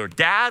them or their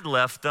dad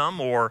left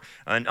them or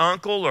an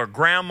uncle or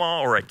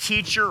grandma or a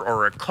teacher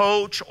or a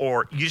coach,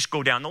 or you just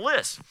go down the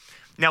list.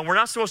 Now, we're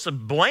not supposed to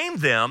blame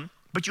them,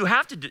 but you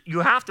have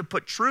to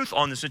put truth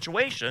on the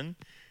situation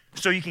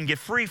so you can get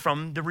free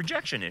from the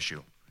rejection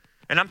issue.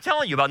 And I'm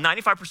telling you, about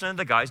 95% of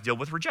the guys deal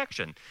with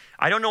rejection.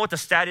 I don't know what the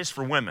stat is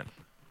for women.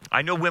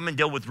 I know women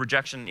deal with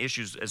rejection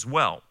issues as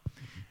well.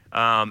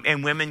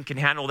 And women can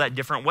handle that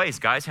different ways.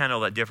 Guys handle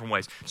that different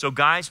ways. So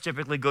guys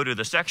typically go to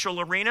the sexual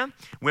arena.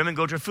 Women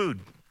go to food.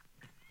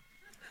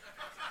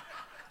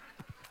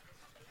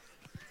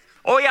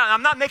 Oh, yeah,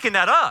 I'm not making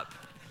that up.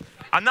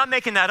 I'm not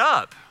making that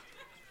up.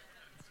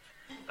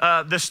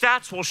 The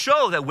stats will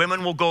show that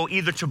women will go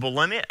either to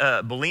bulimia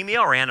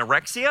or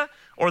anorexia,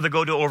 or they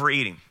go to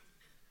overeating.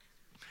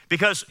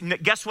 Because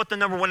guess what the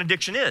number one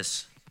addiction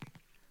is?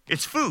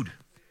 It's food.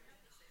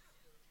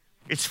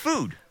 It's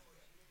food.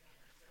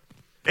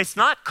 It's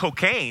not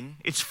cocaine,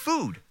 it's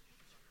food.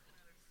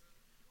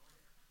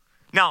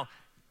 Now,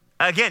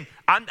 again,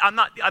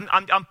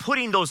 I'm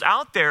putting those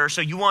out there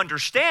so you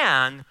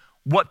understand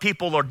what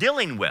people are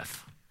dealing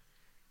with.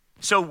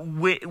 So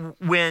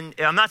when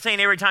I'm not saying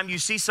every time you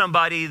see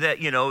somebody that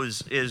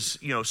is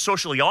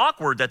socially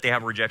awkward that they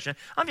have rejection.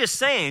 I'm just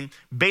saying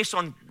based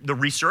on the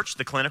research,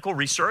 the clinical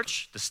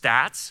research, the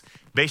stats,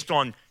 based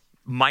on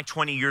my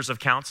 20 years of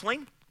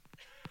counseling,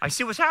 I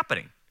see what's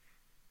happening.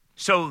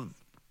 So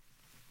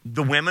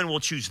the women will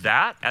choose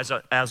that as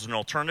an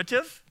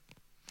alternative,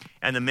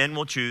 and the men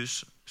will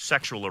choose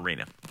sexual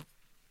arena.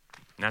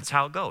 And that's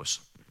how it goes.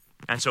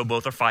 And so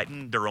both are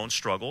fighting their own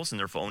struggles and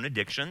their own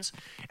addictions,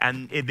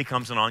 and it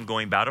becomes an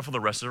ongoing battle for the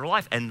rest of their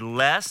life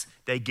unless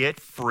they get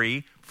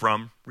free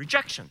from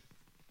rejection.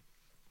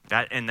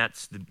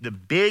 That's the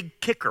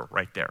big kicker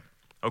right there,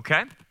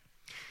 okay?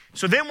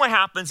 So then what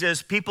happens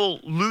is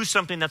people lose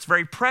something that's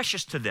very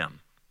precious to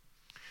them.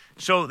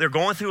 So they're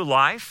going through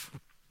life,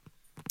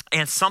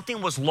 and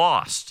something was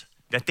lost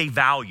that they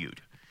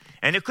valued.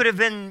 And it could have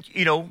been,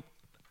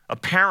 a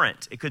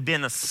parent. It could have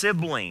been a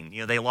sibling,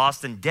 they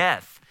lost in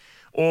death.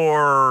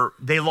 Or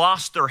they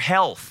lost their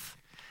health,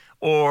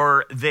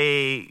 or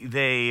they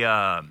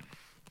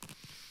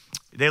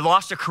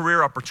lost a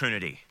career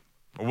opportunity,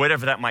 or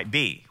whatever that might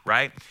be,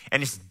 right?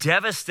 And it's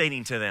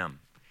devastating to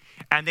them.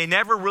 And they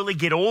never really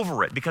get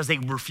over it because they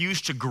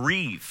refuse to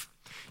grieve.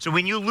 So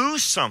when you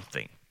lose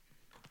something,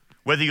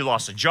 whether you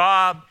lost a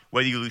job,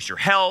 whether you lose your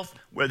health,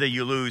 whether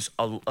you lose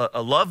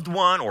a loved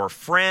one or a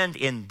friend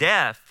in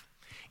death,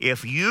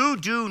 if you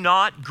do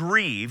not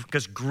grieve,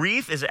 because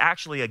grief is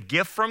actually a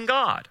gift from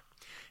God,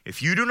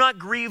 if you do not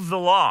grieve the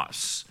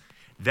loss,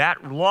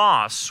 that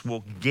loss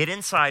will get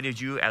inside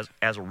of you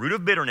as a root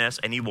of bitterness,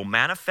 and it will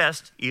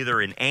manifest either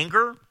in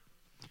anger,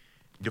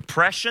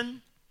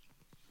 depression,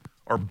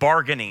 or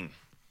bargaining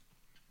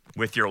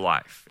with your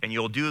life. And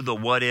you'll do the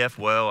what if,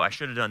 well, I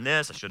should have done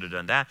this, I should have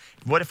done that.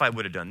 What if I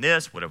would have done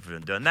this? What if I would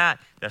have done that?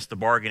 That's the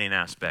bargaining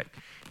aspect.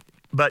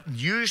 But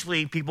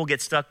usually people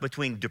get stuck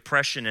between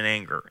depression and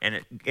anger,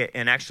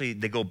 and actually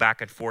they go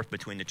back and forth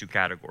between the two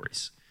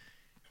categories.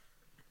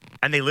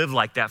 And they live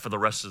like that for the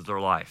rest of their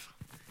life.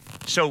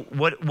 So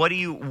how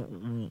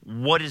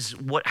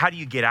do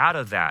you get out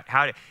of that?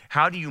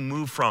 How do you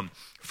move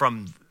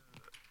from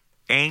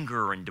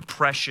anger and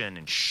depression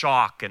and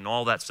shock and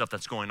all that stuff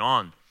that's going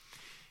on?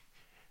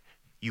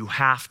 You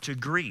have to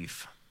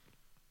grieve.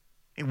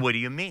 And what do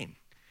you mean?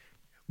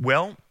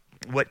 Well,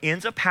 what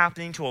ends up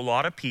happening to a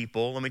lot of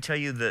people, let me tell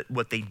you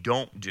what they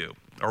don't do,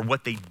 or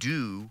what they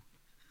do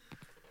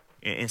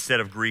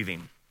instead of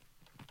grieving.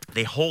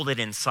 They hold it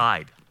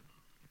inside.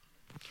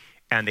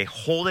 And they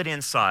hold it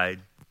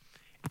inside,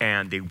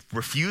 and they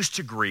refuse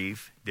to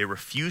grieve, they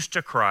refuse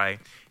to cry,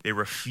 they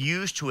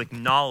refuse to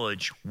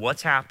acknowledge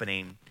what's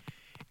happening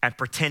and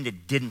pretend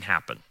it didn't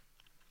happen.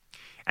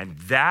 And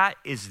that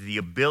is the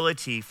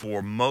ability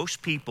for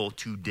most people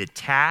to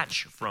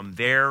detach from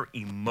their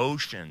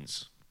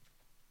emotions,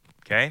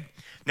 okay?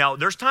 Now,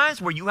 there's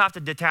times where you have to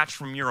detach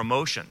from your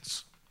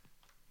emotions.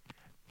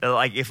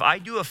 Like if I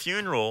do a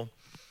funeral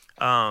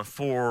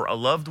for a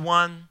loved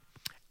one,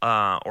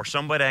 or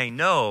somebody I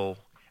know,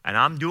 and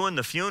I'm doing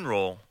the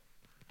funeral,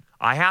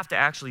 I have to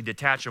actually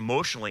detach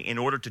emotionally in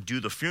order to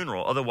do the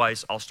funeral.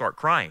 Otherwise, I'll start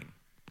crying.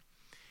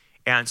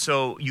 And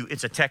so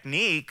it's a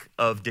technique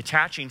of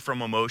detaching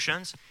from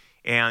emotions,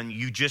 and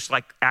you just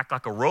act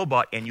like a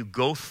robot, and you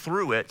go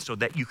through it so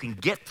that you can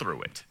get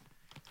through it,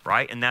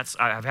 right? And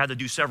I've had to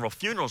do several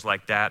funerals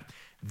like that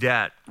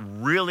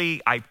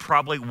really I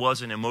probably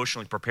wasn't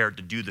emotionally prepared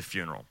to do the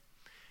funeral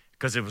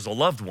because it was a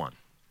loved one.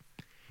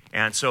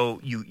 And so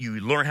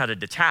you learn how to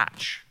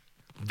detach.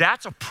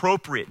 That's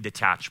appropriate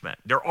detachment.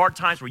 There are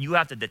times where you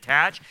have to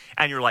detach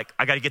and you're like,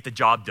 I got to get the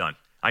job done.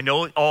 I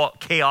know all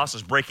chaos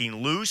is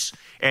breaking loose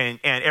and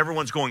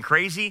everyone's going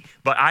crazy,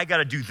 but I got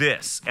to do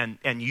this.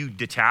 And you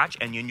detach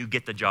and then you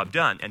get the job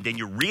done. And then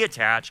you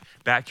reattach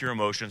back to your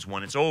emotions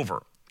when it's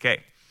over.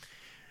 Okay.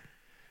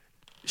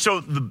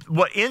 So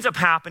what ends up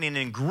happening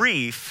in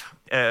grief,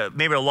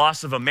 maybe a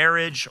loss of a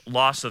marriage,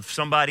 loss of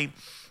somebody,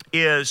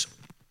 is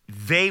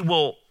they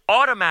will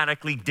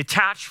automatically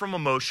detach from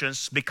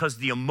emotions because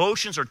the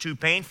emotions are too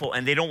painful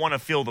and they don't want to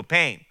feel the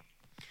pain.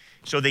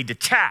 So they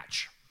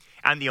detach,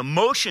 and the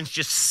emotions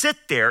just sit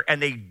there,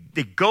 and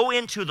they go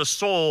into the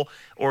soul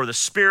or the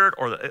spirit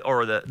or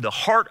the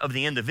heart of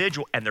the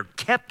individual, and they're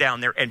kept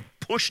down there and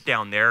pushed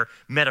down there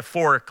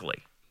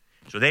metaphorically.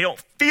 So they don't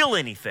feel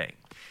anything.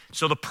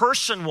 So the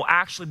person will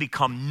actually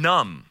become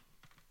numb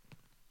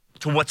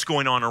to what's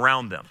going on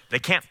around them. They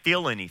can't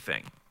feel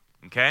anything,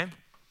 okay?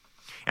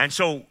 And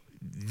so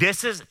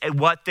this is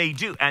what they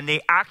do. And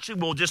they actually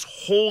will just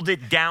hold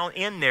it down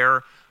in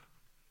there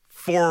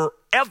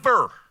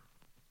forever.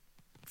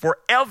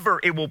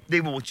 Forever,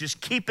 they will just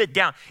keep it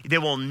down. They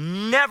will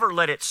never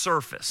let it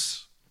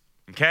surface,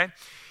 okay?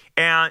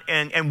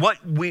 And what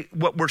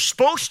we're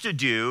supposed to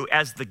do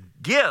as the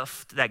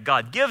gift that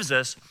God gives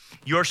us,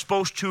 you're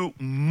supposed to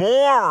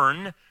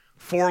mourn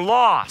for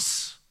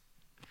loss.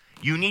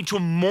 You need to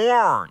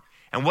mourn.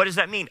 And what does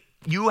that mean?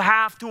 You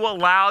have to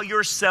allow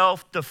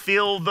yourself to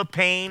feel the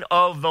pain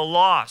of the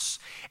loss.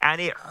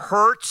 And it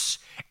hurts,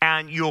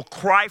 and you'll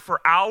cry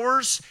for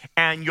hours,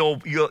 and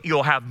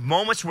you'll have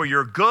moments where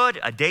you're good,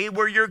 a day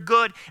where you're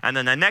good, and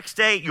then the next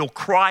day you'll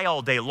cry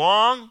all day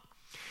long.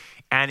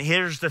 And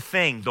here's the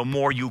thing, the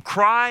more you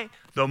cry,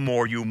 the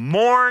more you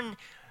mourn,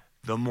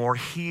 the more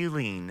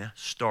healing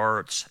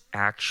starts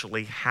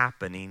actually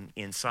happening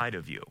inside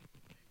of you.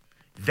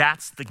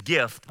 That's the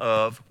gift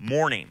of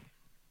mourning.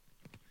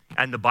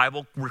 And the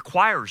Bible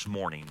requires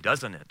mourning,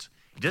 doesn't it?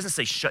 It doesn't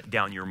say shut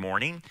down your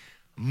mourning.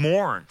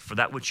 Mourn for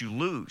that which you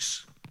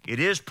lose. It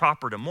is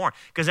proper to mourn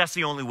because that's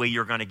the only way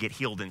you're going to get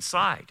healed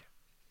inside.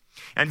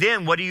 And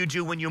then what do you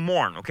do when you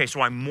mourn? Okay,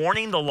 so I'm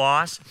mourning the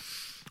loss.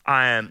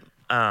 I'm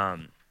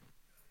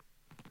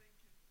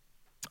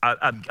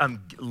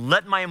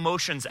letting my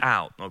emotions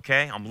out,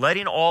 okay? I'm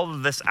letting all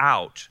of this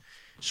out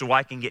so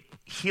I can get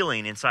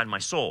healing inside my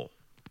soul.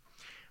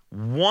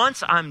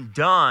 Once I'm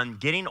done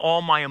getting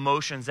all my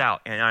emotions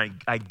out and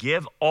I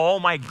give all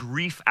my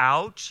grief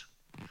out,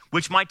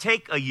 which might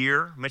take a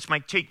year, which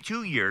might take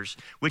 2 years,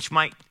 which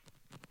might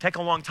take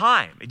a long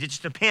time. It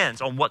just depends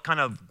on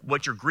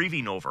what you're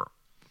grieving over.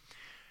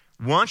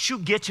 Once you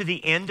get to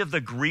the end of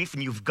the grief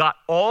and you've got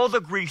all the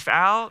grief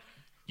out,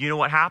 you know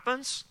what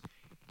happens?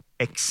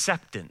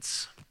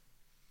 Acceptance.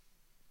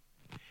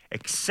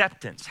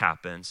 Acceptance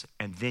happens,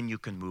 and then you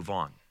can move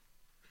on.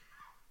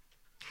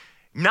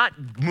 Not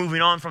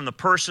moving on from the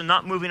person,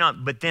 not moving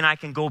on, but then I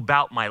can go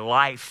about my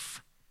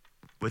life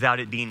without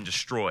it being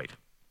destroyed.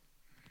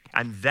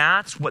 And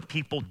that's what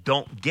people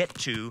don't get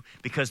to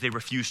because they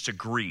refuse to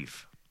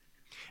grieve.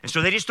 And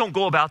so they just don't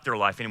go about their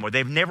life anymore.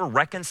 They've never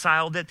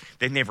reconciled it.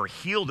 They've never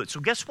healed it. So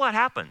guess what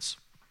happens?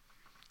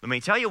 Let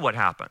me tell you what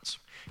happens.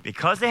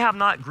 Because they have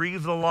not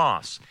grieved the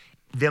loss,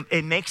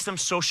 it makes them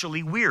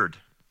socially weird.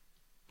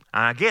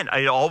 And again,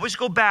 I always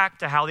go back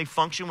to how they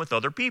function with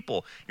other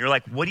people. You're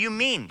like, what do you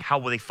mean, how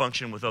will they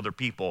function with other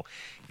people?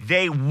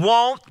 They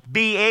won't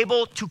be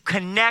able to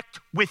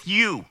connect with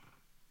you.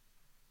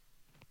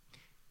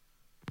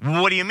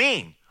 What do you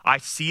mean? I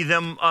see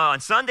them on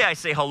Sunday, I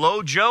say,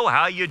 hello, Joe,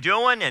 how you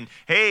doing? And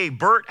hey,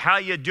 Bert, how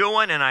you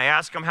doing? And I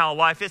ask them how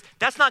life is.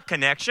 That's not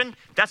connection,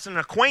 that's an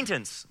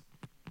acquaintance.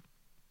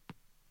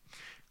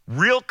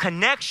 Real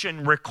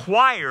connection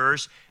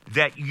requires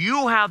that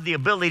you have the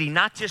ability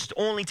not just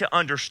only to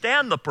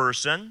understand the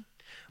person,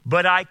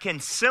 but I can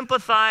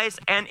sympathize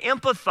and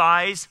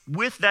empathize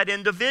with that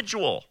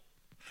individual.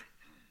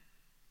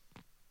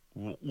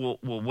 Well,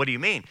 what do you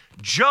mean?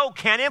 Joe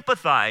can't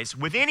empathize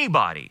with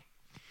anybody.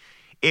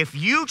 If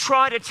you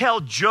try to tell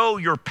Joe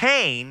your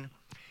pain,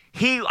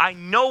 I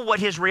know what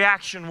his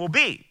reaction will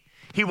be.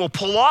 He will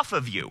pull off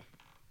of you.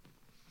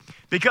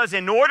 Because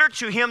in order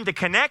to him to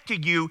connect to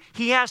you,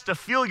 he has to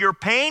feel your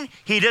pain.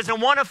 He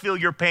doesn't want to feel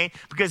your pain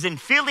because in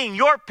feeling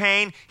your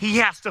pain, he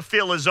has to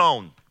feel his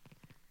own.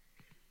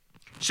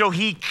 So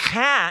he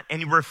can't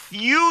and he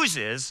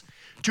refuses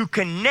to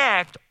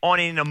connect on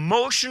an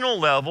emotional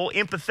level,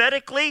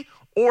 empathetically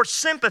or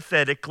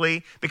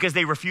sympathetically, because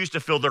they refuse to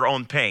feel their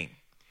own pain.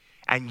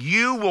 And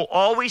you will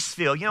always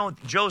feel,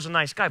 Joe's a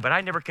nice guy, but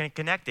I never can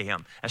connect to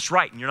him. That's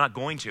right, and you're not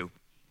going to.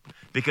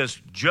 Because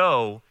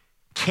Joe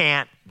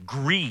can't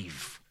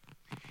grieve.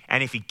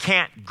 And if he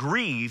can't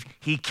grieve,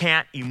 he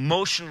can't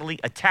emotionally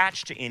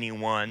attach to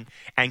anyone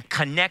and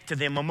connect to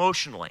them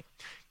emotionally.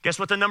 Guess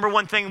what the number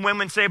one thing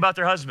women say about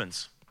their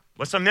husbands?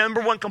 What's the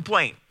number one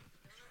complaint?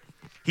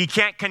 He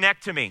can't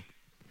connect to me.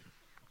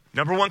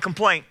 Number one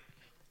complaint.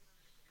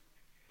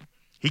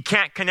 He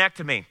can't connect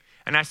to me.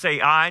 And I say,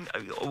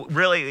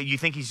 really, you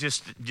think he's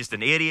just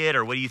an idiot,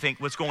 or what do you think?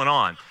 What's going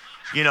on?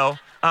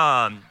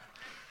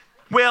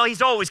 Well,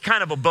 he's always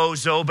kind of a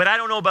bozo, but I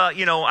don't know about,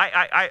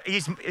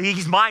 he's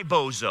my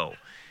bozo.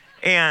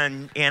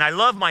 And I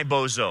love my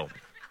bozo.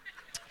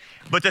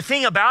 But the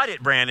thing about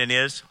it, Brandon,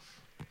 is,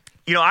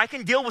 I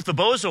can deal with the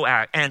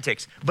bozo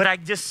antics, but I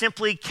just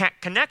simply can't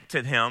connect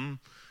to him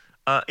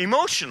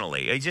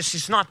emotionally.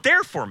 It's not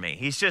there for me.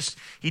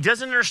 He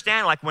doesn't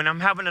understand, like when I'm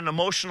having an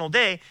emotional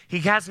day, he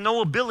has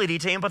no ability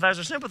to empathize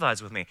or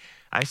sympathize with me.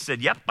 I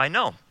said, yep, I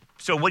know.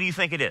 So what do you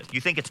think it is? You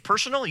think it's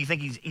personal? You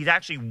think he's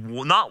actually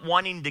not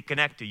wanting to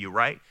connect to you,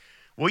 right?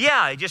 Well,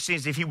 yeah, it just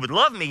seems if he would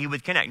love me, he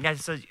would connect.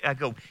 And I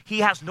go, he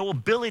has no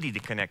ability to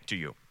connect to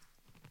you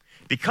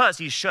because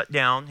he's shut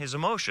down his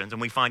emotions. And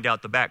we find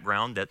out the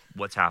background that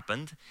what's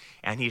happened.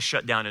 And he's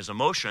shut down his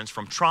emotions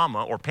from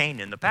trauma or pain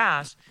in the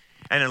past.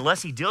 And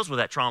unless he deals with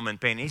that trauma and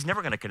pain, he's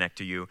never going to connect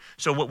to you.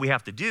 So what we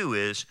have to do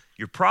is,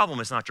 your problem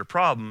is not your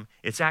problem.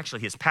 It's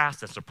actually his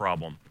past that's the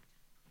problem.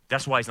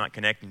 That's why he's not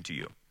connecting to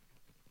you.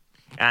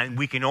 And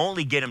we can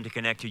only get him to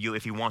connect to you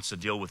if he wants to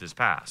deal with his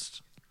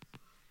past.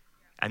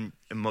 And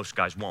most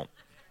guys won't.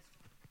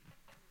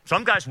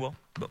 Some guys will,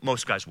 but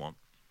most guys won't.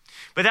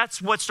 But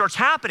that's what starts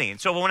happening.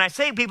 So when I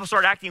say people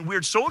start acting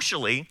weird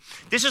socially,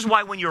 this is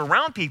why when you're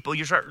around people,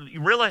 you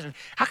realizing,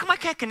 how come I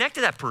can't connect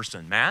to that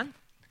person, man?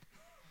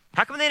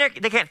 How come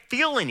they can't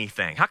feel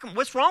anything?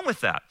 What's wrong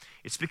with that?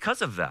 It's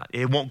because of that.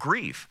 It won't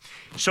grieve.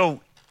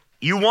 So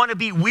you want to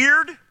be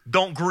weird?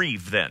 Don't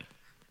grieve then.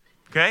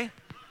 Okay?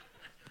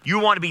 You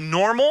want to be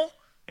normal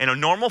and a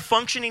normal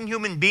functioning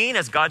human being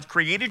as God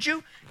created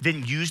you?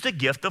 Then use the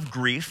gift of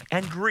grief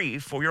and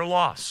grieve for your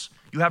loss.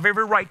 You have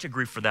every right to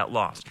grieve for that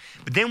loss.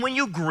 But then when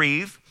you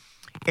grieve,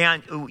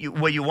 and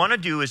what you want to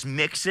do is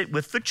mix it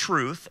with the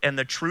truth, and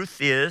the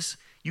truth is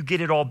you get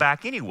it all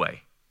back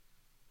anyway.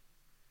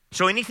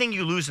 So anything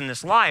you lose in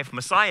this life,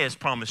 Messiah has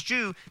promised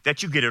you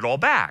that you get it all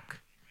back.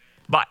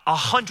 But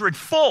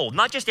 100-fold,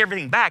 not just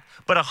everything back,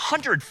 but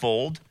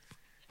 100-fold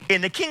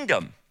in the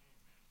kingdom.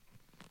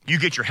 You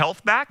get your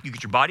health back, you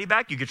get your body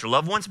back, you get your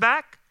loved ones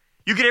back,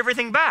 you get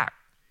everything back.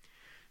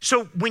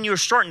 So when you're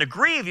starting to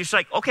grieve, you're just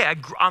like, okay,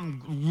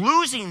 I'm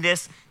losing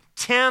this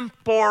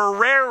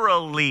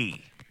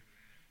temporarily.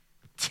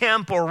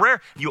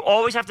 You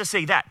always have to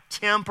say that,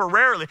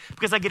 temporarily,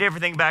 because I get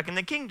everything back in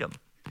the kingdom.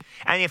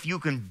 And if you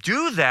can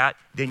do that,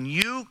 then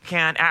you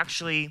can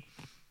actually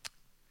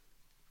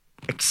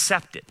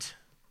accept it.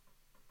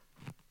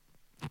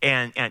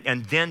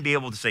 And then be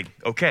able to say,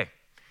 okay,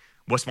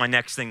 what's my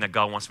next thing that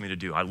God wants me to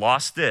do? I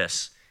lost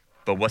this,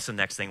 but what's the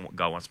next thing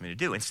God wants me to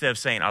do? Instead of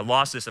saying, I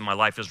lost this and my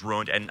life is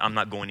ruined and I'm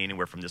not going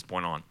anywhere from this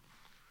point on.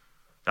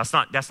 That's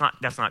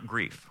not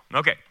grief.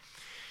 Okay.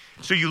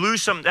 So you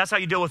lose some, that's how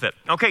you deal with it.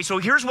 Okay, so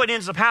here's what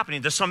ends up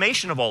happening. The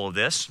summation of all of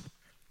this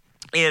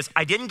is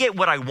I didn't get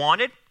what I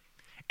wanted,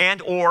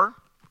 and or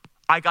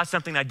I got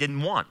something I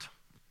didn't want.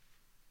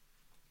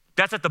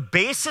 That's at the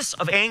basis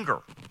of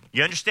anger.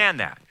 You understand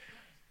that?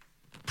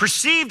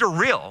 Perceived or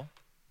real,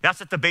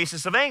 that's at the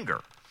basis of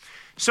anger.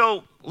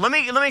 So let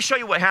me show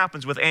you what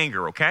happens with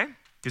anger, okay?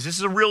 Because this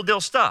is a real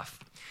deal stuff.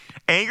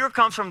 Anger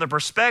comes from the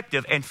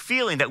perspective and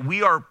feeling that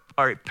we are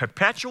a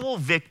perpetual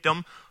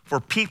victim for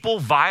people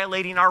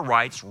violating our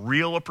rights,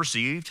 real or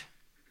perceived.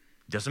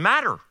 Doesn't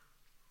matter.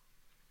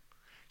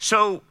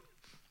 So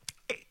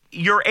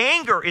your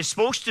anger is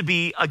supposed to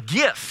be a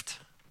gift,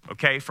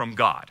 okay, from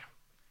God.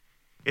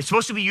 It's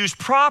supposed to be used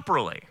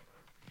properly.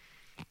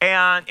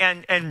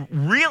 And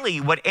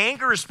really what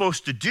anger is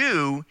supposed to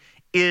do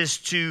is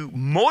to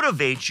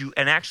motivate you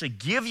and actually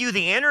give you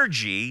the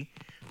energy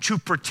to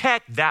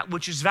protect that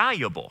which is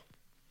valuable.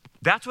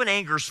 That's what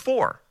anger is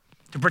for,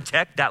 to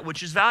protect that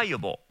which is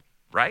valuable,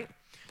 right?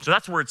 So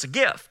that's where it's a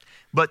gift.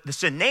 But the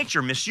sin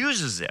nature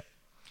misuses it.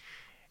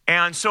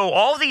 And so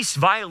all these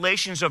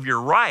violations of your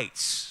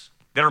rights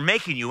that are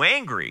making you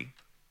angry,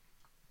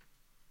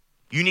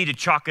 you need to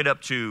chalk it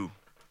up to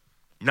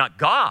not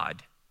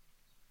God,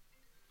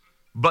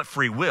 but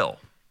free will.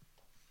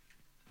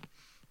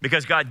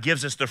 Because God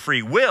gives us the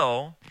free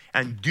will,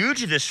 and due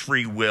to this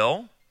free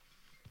will,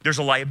 there's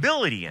a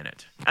liability in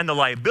it. And the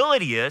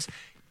liability is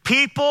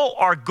people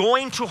are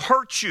going to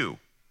hurt you.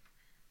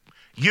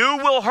 You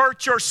will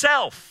hurt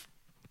yourself.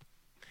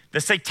 The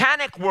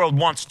satanic world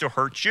wants to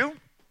hurt you,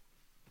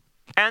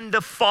 and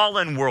the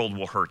fallen world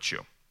will hurt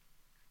you.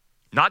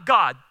 Not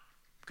God,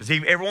 because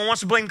everyone wants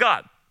to blame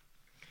God.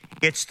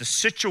 It's the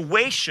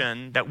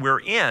situation that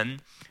we're in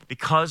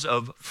because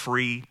of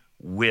free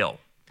will.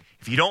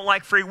 If you don't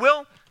like free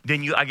will,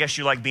 then I guess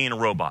you like being a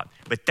robot.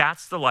 But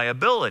that's the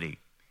liability,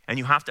 and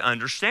you have to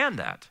understand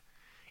that.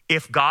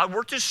 If God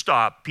were to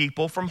stop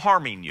people from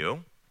harming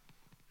you,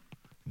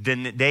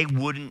 then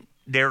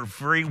their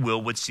free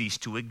will would cease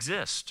to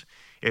exist.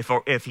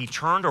 If he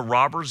turned a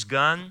robber's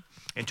gun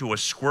into a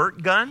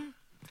squirt gun,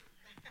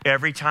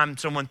 every time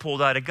someone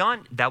pulled out a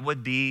gun, that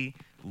would be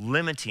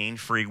limiting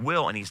free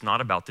will, and he's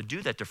not about to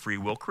do that to free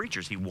will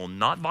creatures. He will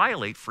not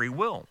violate free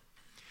will.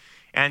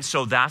 And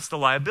so that's the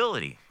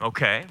liability.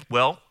 Okay,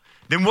 well,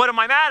 then what am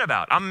I mad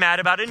about? I'm mad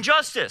about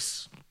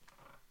injustice.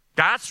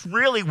 That's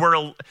really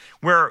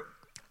where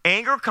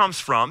anger comes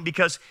from,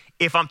 because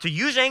if I'm to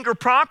use anger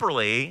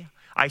properly,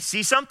 I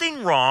see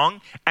something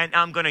wrong, and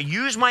I'm going to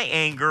use my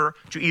anger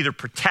to either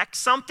protect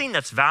something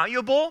that's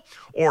valuable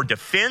or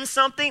defend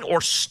something or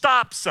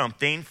stop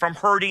something from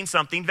hurting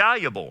something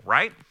valuable,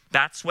 right?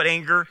 That's what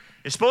anger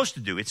is supposed to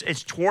do.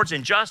 It's towards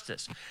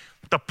injustice.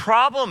 The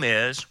problem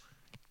is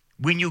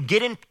when you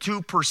get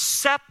into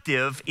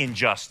perceptive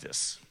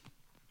injustice.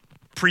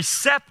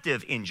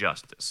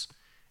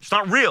 It's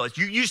not real.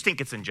 You just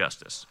think it's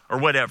injustice or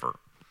whatever.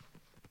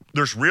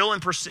 There's real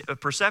and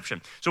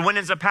perception. So what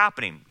ends up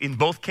happening in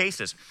both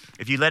cases,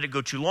 if you let it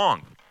go too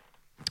long,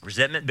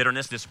 resentment,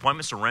 bitterness,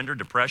 disappointment, surrender,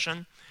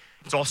 depression,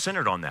 it's all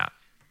centered on that.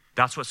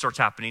 That's what starts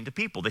happening to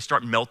people. They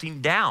start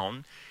melting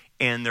down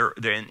in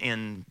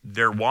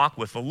their walk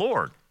with the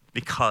Lord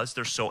because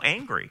they're so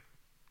angry.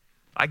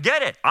 I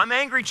get it. I'm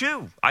angry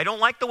too. I don't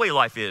like the way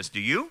life is. Do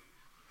you?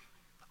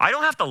 I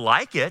don't have to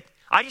like it.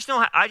 I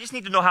just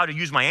need to know how to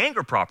use my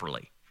anger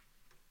properly.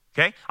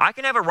 Okay? I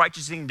can have a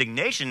righteous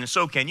indignation, and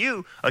so can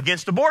you,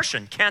 against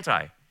abortion, can't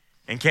I?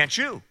 And can't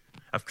you?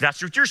 If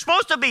that's what you're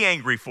supposed to be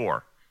angry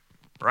for,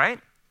 right?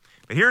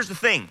 But here's the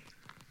thing.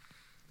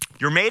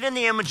 You're made in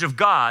the image of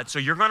God, so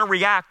you're going to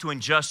react to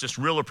injustice,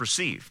 real or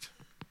perceived.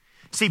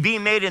 See,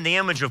 being made in the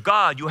image of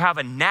God, you have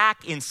a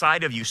knack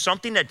inside of you,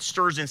 something that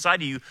stirs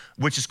inside of you,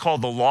 which is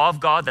called the law of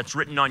God that's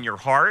written on your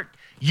heart.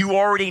 You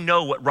already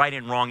know what right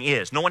and wrong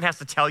is. No one has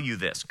to tell you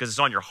this because it's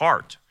on your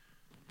heart.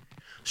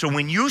 So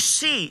when you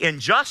see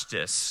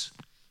injustice,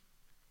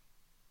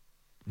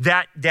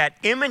 that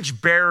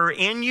image bearer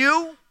in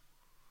you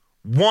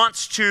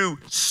wants to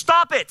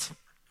stop it.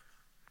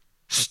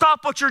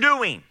 Stop what you're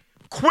doing.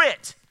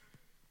 Quit.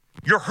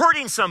 You're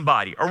hurting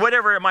somebody or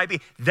whatever it might be.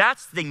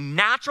 That's the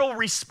natural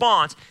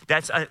response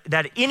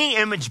that any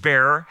image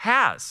bearer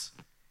has.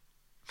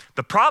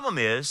 The problem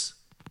is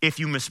if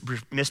you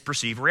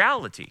misperceive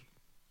reality,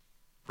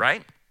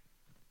 right?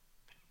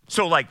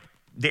 So like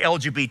the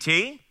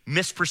LGBT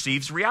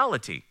misperceives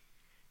reality.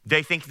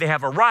 They think they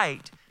have a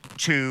right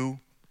to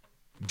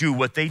do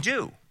what they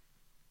do.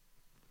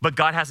 But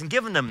God hasn't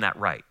given them that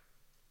right.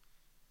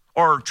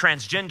 Or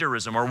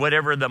transgenderism or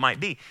whatever that might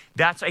be.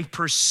 That's a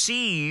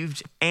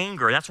perceived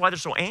anger. That's why they're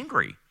so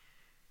angry.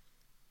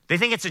 They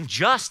think it's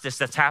injustice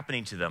that's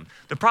happening to them.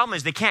 The problem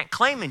is they can't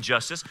claim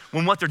injustice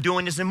when what they're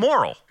doing is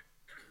immoral.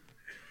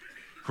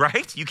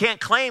 Right? You can't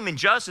claim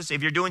injustice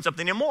if you're doing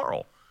something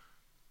immoral.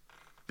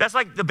 That's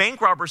like the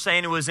bank robber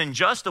saying it was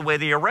unjust the way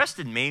they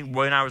arrested me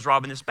when I was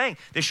robbing this bank.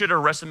 They should have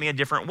arrested me a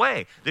different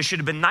way. They should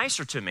have been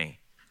nicer to me.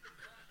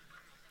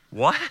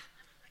 What?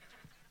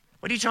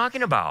 What are you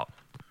talking about?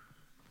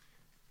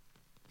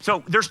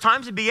 So there's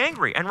times to be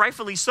angry, and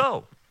rightfully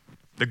so.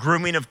 The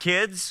grooming of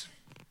kids,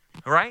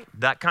 right?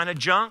 That kind of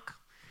junk.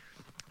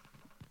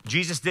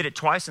 Jesus did it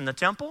twice in the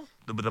temple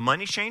with the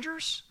money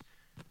changers.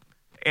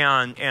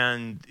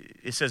 And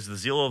it says the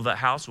zeal of the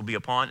house of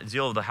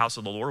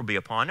the Lord will be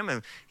upon him.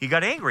 And he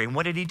got angry. And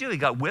what did he do? He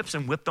got whips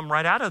and whipped them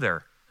right out of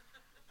there.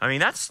 I mean,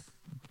 that's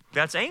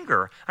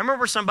anger. I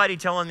remember somebody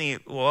telling me,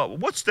 well,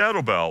 what's that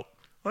about?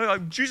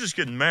 Jesus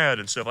getting mad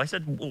and stuff. I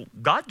said, well,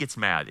 God gets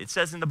mad. It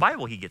says in the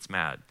Bible he gets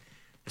mad.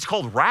 It's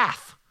called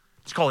wrath.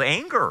 It's called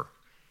anger,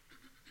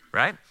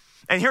 right?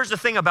 And here's the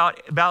thing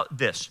about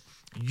this.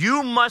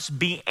 You must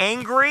be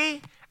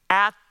angry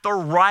at the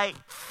right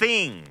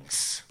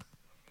things,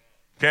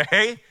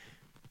 okay?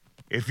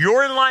 If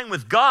you're in line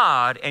with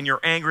God and you're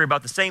angry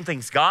about the same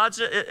things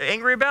God's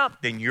angry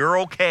about, then you're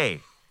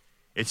okay.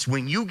 It's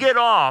when you get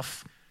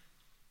off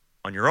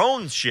on your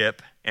own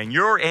ship and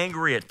you're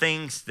angry at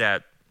things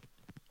that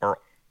are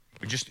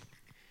just,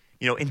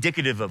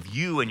 indicative of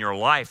you and your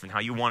life and how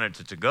you want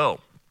it to go.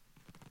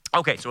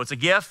 Okay, so it's a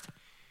gift.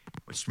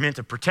 It's meant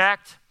to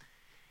protect.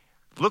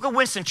 Look what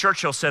Winston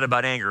Churchill said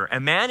about anger. A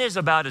man is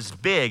about as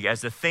big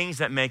as the things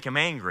that make him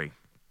angry.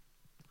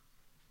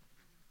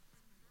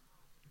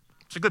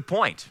 It's a good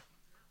point.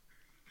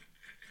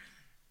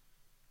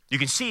 You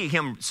can see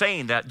him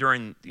saying that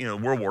during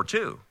World War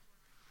II,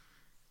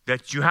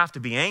 that you have to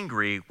be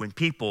angry when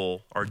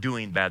people are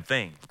doing bad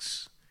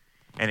things,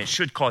 and it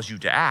should cause you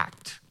to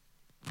act.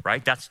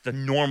 Right? That's the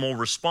normal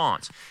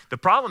response. The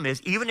problem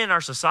is, even in our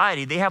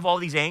society, they have all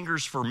these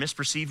angers for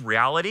misperceived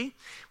reality,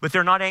 but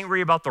they're not angry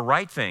about the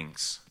right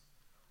things.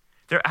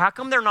 How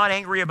come they're not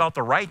angry about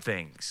the right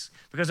things?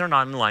 Because they're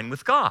not in line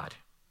with God.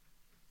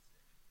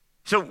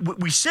 So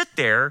we sit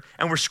there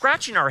and we're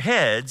scratching our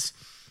heads,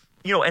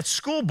 at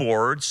school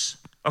boards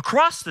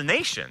across the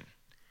nation,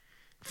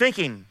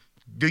 thinking,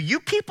 do you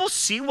people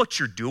see what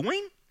you're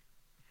doing?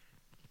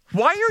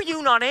 Why are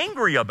you not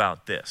angry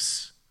about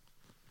this?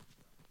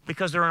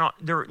 Because they're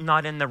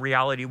not in the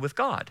reality with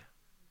God.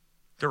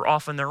 They're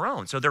off on their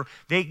own. So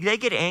they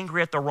get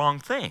angry at the wrong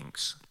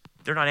things.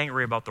 They're not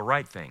angry about the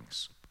right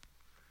things.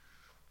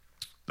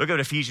 Look at what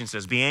Ephesians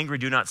says. Be angry,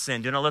 do not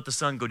sin. Do not let the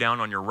sun go down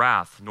on your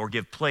wrath, nor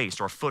give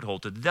place or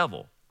foothold to the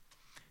devil.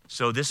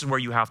 So this is where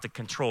you have to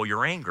control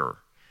your anger,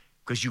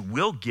 because you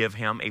will give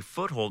him a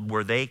foothold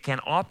where they can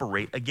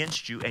operate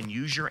against you and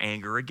use your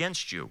anger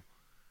against you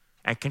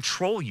and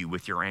control you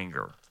with your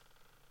anger.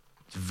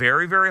 It's a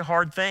very, very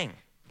hard thing.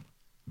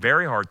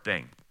 Very hard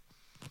thing.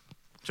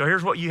 So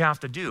here's what you have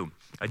to do.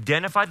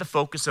 Identify the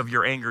focus of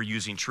your anger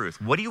using truth.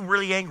 What are you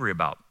really angry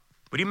about?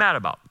 What are you mad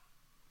about?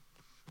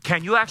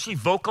 Can you actually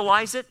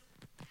vocalize it?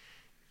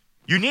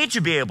 You need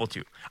to be able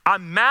to.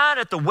 I'm mad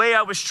at the way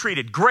I was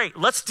treated. Great,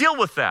 let's deal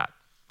with that.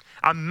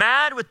 I'm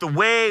mad with the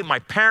way my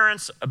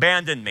parents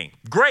abandoned me.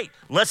 Great,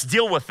 let's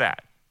deal with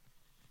that.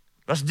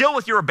 Let's deal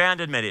with your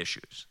abandonment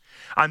issues.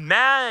 I'm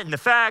mad in the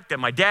fact that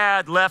my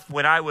dad left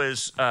when I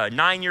was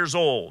 9 years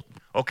old.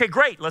 Okay,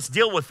 great, let's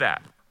deal with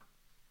that.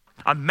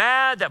 I'm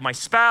mad that my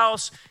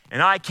spouse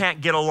and I can't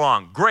get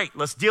along. Great,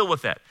 let's deal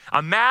with that.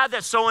 I'm mad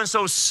that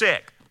so-and-so's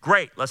sick.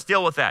 Great, let's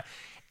deal with that.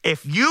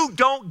 If you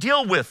don't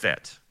deal with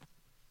it,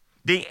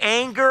 the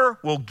anger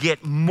will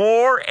get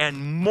more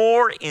and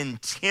more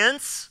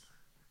intense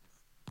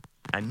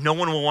and no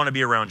one will want to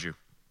be around you.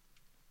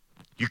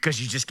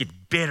 Because you just get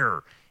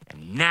bitter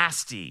and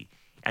nasty,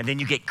 and then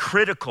you get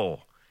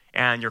critical,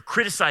 and you're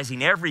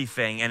criticizing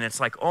everything, and it's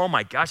like, oh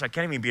my gosh, I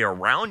can't even be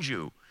around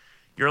you.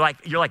 You're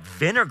like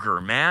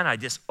vinegar, man.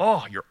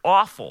 You're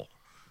awful.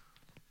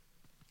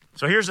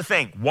 So here's the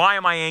thing. Why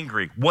am I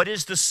angry? What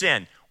is the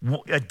sin?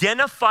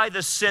 Identify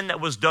the sin that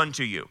was done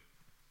to you,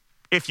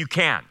 if you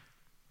can.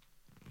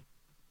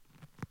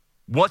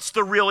 What's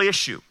the real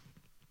issue?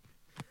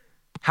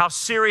 How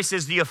serious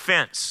is the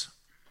offense?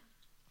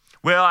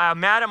 Well, I'm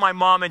mad at my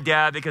mom and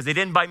dad because they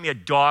didn't buy me a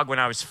dog when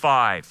I was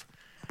 5.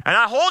 And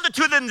I hold it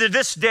to them to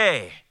this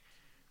day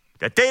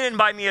that they didn't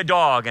buy me a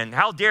dog, and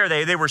how dare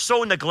they? They were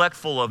so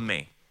neglectful of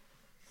me.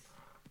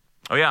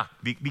 Oh yeah,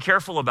 be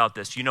careful about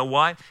this. You know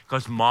why?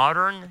 Because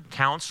modern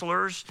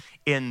counselors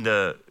in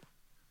the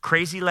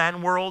crazy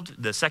land world,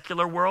 the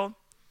secular world,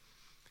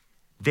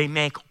 they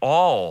make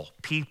all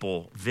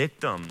people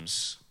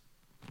victims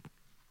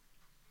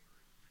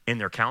in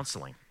their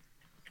counseling.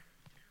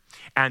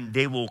 And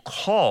they will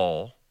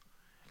call,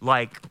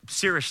 like,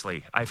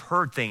 seriously, I've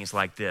heard things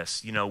like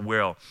this,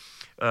 where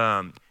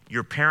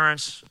your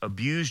parents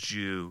abused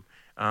you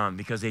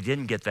because they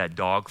didn't get that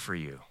dog for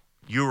you.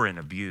 You were in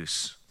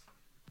abuse.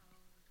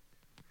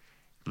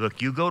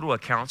 Look, you go to a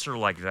counselor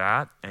like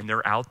that, and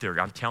they're out there.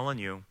 I'm telling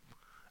you.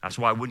 That's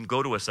why I wouldn't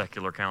go to a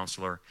secular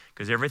counselor,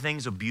 because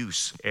everything's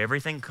abuse.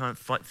 Everything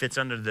fits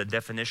under the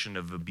definition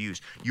of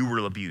abuse. You were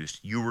abused.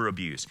 You were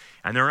abused.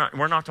 And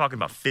we're not talking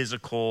about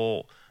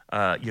physical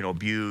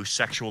abuse,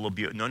 sexual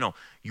abuse. No.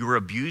 You were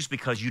abused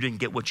because you didn't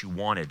get what you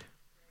wanted.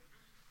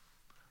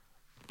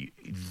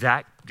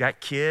 That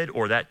kid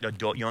or that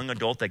young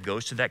adult that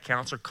goes to that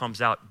counselor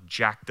comes out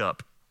jacked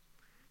up,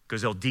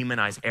 because they'll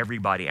demonize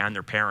everybody and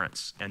their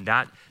parents. And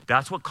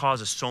that's what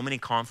causes so many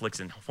conflicts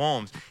in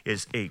homes,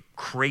 is a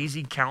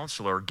crazy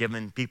counselor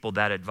giving people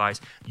that advice.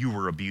 You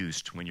were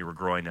abused when you were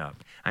growing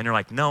up. And they're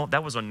like, no,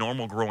 that was a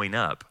normal growing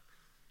up.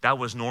 That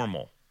was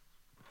normal.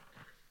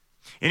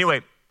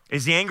 Anyway,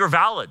 is the anger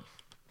valid?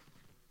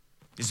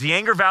 Is the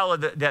anger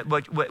valid that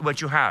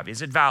what you have?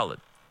 Is it valid?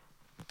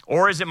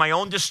 Or is it my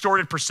own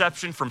distorted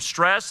perception from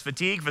stress,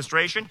 fatigue,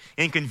 frustration,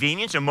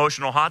 inconvenience,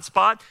 emotional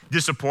hotspot,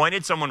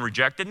 disappointed, someone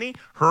rejected me,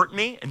 hurt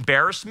me,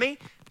 embarrassed me,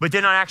 but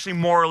did not actually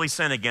morally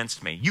sin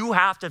against me? You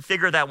have to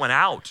figure that one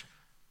out.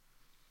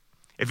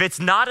 If it's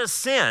not a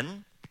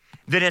sin,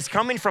 then it's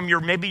coming from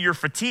maybe your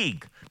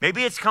fatigue.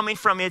 Maybe it's coming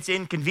from it's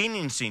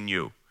inconveniencing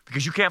you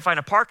because you can't find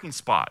a parking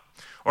spot.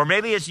 Or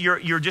maybe it's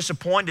you're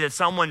disappointed that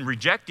someone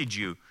rejected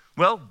you.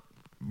 Well,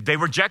 they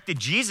rejected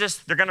Jesus,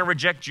 they're going to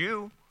reject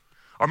you.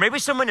 Or maybe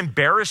someone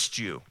embarrassed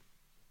you.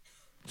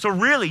 So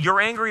really, you're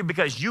angry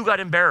because you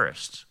got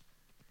embarrassed.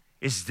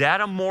 Is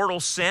that a mortal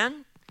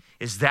sin?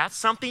 Is that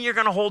something you're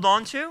going to hold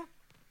on to?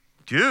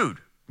 Dude,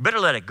 better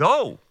let it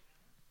go.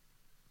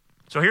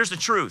 So here's the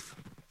truth.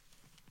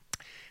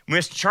 We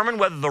must determine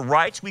whether the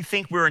rights we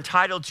think we're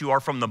entitled to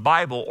are from the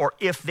Bible or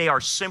if they are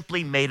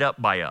simply made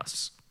up by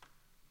us.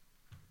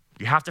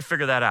 You have to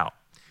figure that out.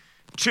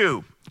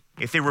 2,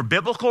 if they were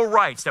biblical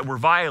rights that were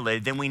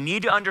violated, then we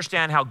need to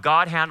understand how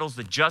God handles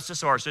the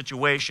justice of our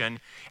situation.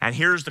 And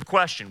here's the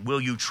question.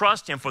 Will you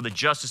trust him for the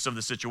justice of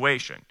the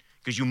situation?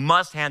 Because you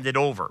must hand it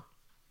over,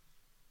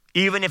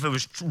 even if it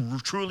was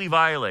truly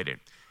violated.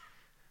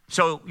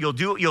 So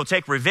you'll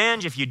take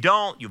revenge. If you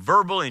don't, you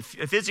verbal and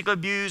physical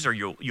abuse, or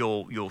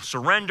you'll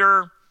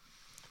surrender.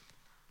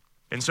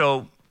 And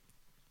so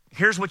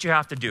here's what you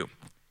have to do.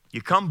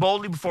 You come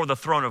boldly before the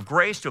throne of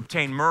grace to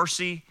obtain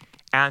mercy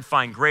and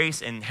find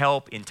grace and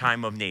help in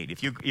time of need.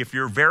 If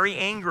you're very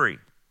angry,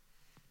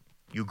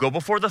 you go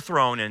before the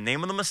throne in the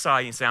name of the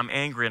Messiah and say, I'm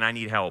angry and I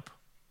need help.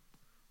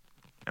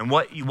 And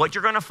what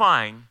you're going to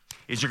find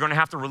is you're going to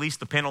have to release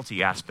the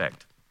penalty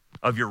aspect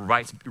of your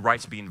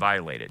rights being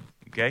violated,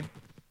 okay?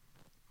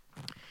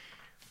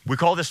 We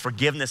call this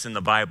forgiveness in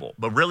the Bible,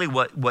 but really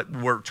what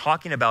we're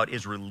talking about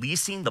is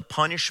releasing the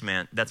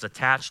punishment that's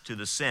attached to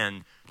the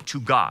sin to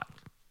God,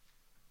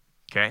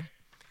 okay?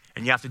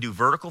 And you have to do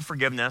vertical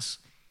forgiveness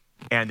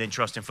and then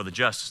trust him for the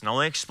justice. Now,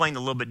 let me explain a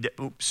little bit.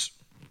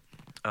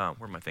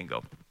 Where'd my thing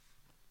go?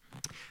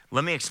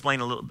 Let me explain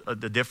a little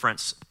the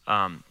difference.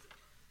 There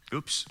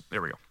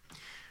we go.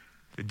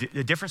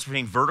 The difference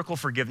between vertical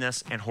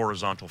forgiveness and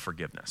horizontal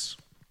forgiveness.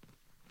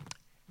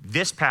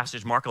 This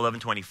passage, Mark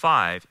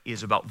 11:25,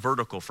 is about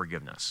vertical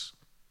forgiveness,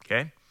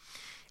 okay?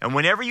 And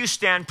whenever you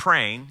stand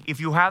praying, if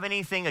you have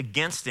anything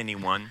against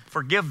anyone,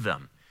 forgive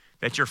them,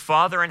 that your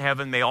Father in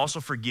heaven may also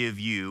forgive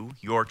you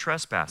your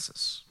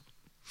trespasses.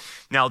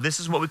 Now,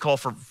 this is what we call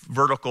for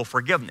vertical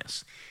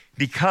forgiveness,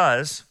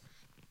 because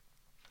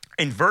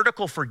in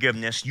vertical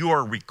forgiveness, you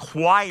are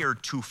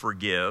required to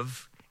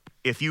forgive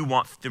if you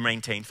want to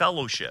maintain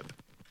fellowship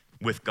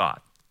with God.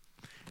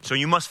 So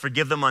you must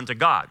forgive them unto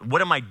God.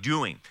 What am I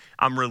doing?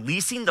 I'm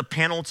releasing the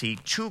penalty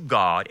to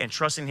God and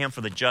trusting him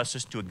for the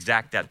justice to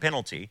exact that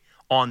penalty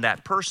on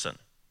that person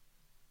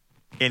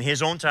in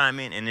his own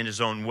timing and in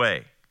his own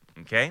way,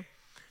 okay?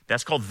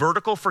 That's called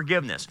vertical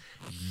forgiveness.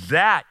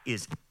 That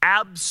is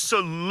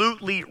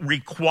absolutely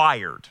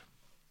required.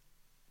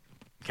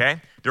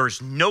 Okay? There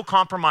is no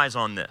compromise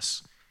on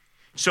this.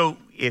 So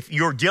if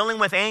you're dealing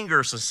with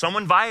anger, so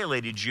someone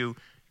violated you,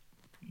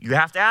 you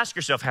have to ask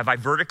yourself, have I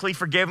vertically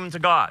forgiven to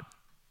God?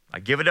 I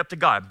give it up to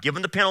God. I've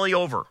given the penalty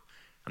over.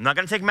 I'm not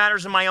going to take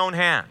matters in my own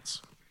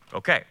hands.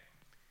 Okay.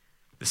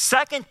 The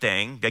second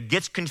thing that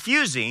gets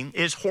confusing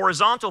is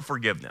horizontal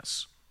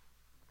forgiveness.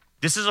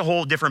 This is a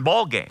whole different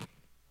ballgame.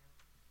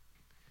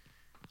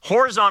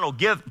 Horizontal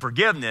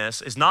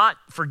forgiveness is not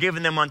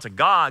forgiving them unto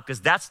God, because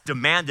that's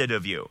demanded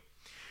of you.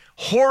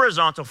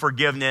 Horizontal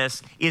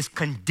forgiveness is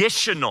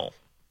conditional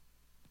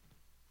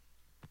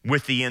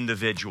with the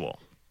individual.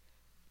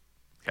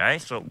 Okay,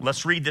 so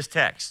let's read this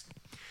text.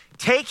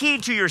 Take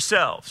heed to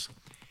yourselves.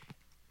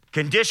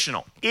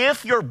 Conditional.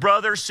 If your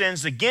brother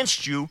sins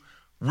against you,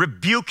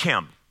 rebuke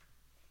him.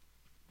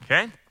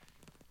 Okay?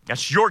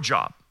 That's your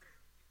job.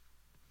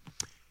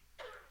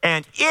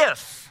 And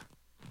if,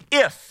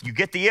 you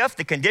get the if,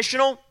 the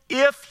conditional,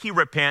 if he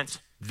repents,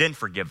 then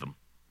forgive him.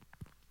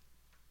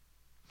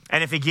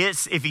 And if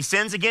he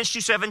sins against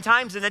you 7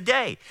 times in a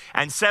day,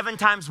 and 7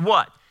 times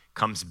what?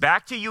 Comes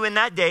back to you in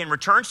that day and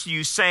returns to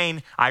you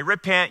saying, I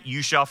repent,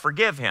 you shall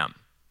forgive him.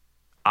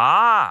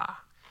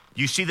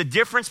 You see the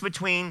difference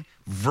between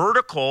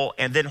vertical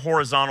and then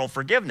horizontal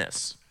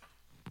forgiveness.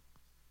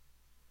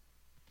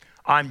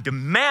 I'm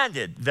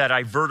demanded that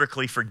I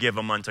vertically forgive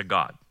him unto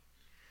God.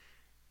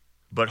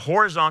 But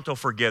horizontal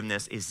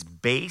forgiveness is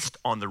based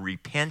on the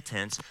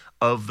repentance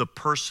of the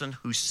person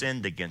who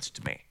sinned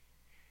against me,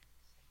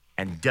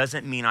 and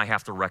doesn't mean I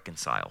have to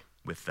reconcile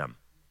with them.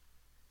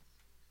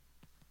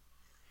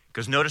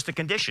 Because notice the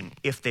condition,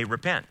 if they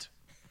repent.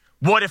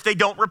 What if they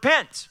don't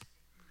repent?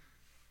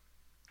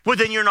 Well,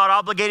 then you're not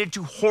obligated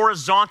to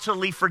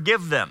horizontally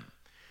forgive them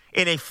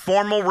in a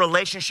formal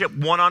relationship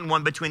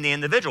one-on-one between the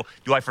individual.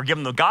 Do I forgive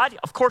them to God?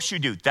 Of course you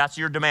do. That's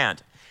your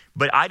demand.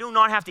 But I do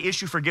not have to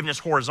issue forgiveness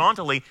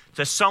horizontally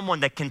to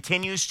someone that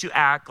continues to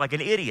act like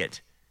an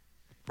idiot,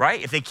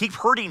 right? If they keep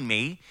hurting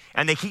me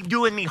and they keep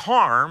doing me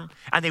harm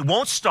and they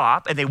won't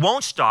stop and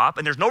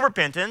there's no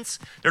repentance,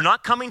 they're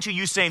not coming to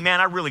you saying,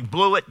 man, I really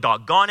blew it,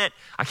 doggone it,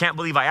 I can't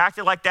believe I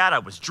acted like that, I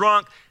was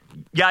drunk,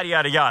 yada,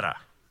 yada, yada,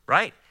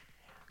 right?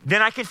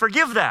 Then I can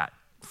forgive that.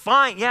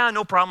 Fine, yeah,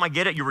 no problem, I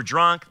get it, you were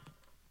drunk,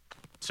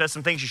 said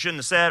some things you shouldn't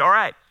have said, all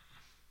right,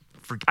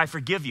 I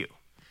forgive you.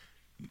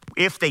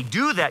 If they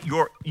do that,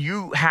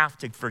 you have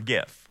to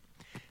forgive.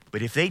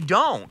 But if they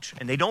don't,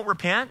 and they don't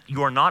repent,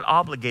 you are not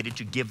obligated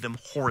to give them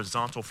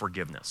horizontal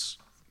forgiveness.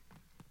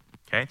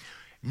 Okay?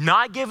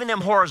 Not giving them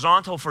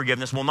horizontal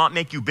forgiveness will not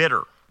make you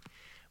bitter.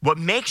 What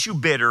makes you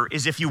bitter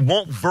is if you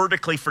won't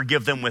vertically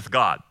forgive them with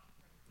God.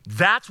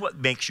 That's what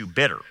makes you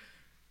bitter.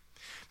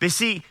 But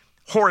see,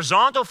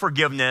 horizontal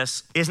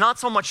forgiveness is not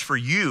so much for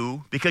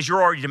you, because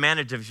you're already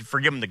demanded to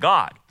forgive them to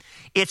God.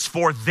 It's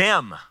for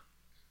them.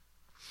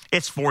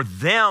 It's for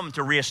them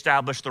to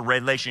reestablish the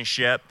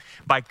relationship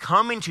by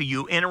coming to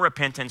you in a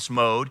repentance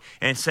mode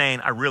and saying,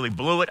 I really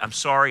blew it. I'm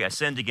sorry. I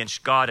sinned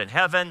against God in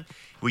heaven.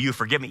 Will you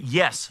forgive me?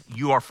 Yes,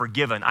 you are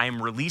forgiven. I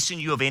am releasing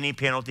you of any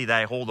penalty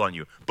that I hold on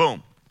you.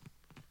 Boom.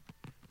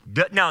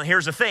 Now,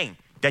 here's the thing.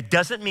 That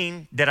doesn't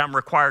mean that I'm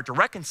required to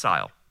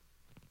reconcile.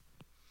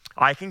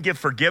 I can give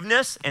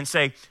forgiveness and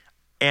say,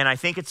 and I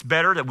think it's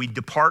better that we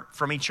depart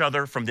from each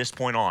other from this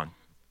point on.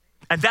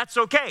 And that's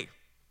okay.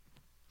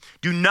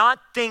 Do not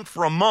think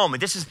for a moment,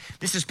 this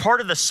is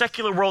part of the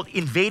secular world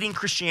invading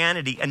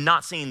Christianity and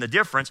not seeing the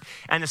difference.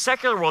 And the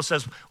secular world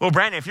says, well,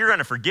 Brandon, if you're going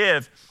to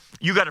forgive,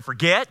 you got to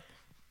forget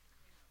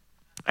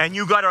and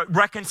you got to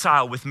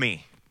reconcile with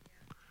me.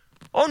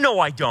 Oh, no,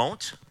 I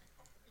don't.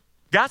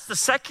 That's the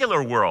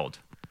secular world.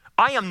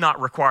 I am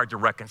not required to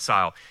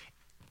reconcile.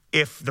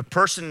 If the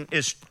person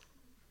is,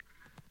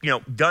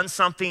 done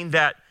something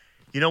that,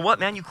 you know what,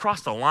 man, you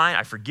crossed the line,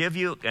 I forgive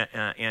you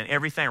and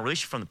everything, I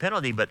release you from the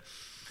penalty, but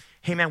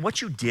hey, man,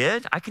 what you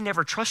did, I can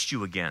never trust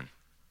you again.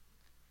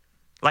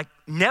 Like,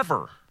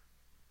 never.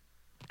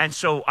 And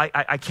so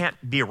I can't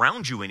be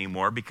around you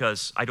anymore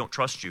because I don't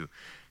trust you.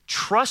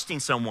 Trusting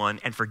someone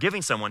and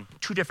forgiving someone,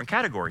 2 different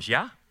categories,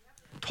 yeah?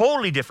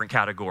 Totally different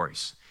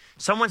categories.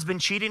 Someone's been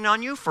cheating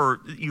on you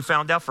you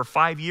found out for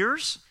 5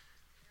 years.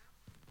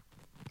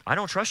 I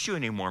don't trust you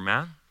anymore,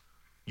 man.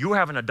 You're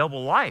having a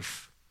double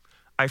life.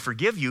 I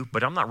forgive you,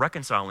 but I'm not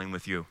reconciling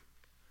with you.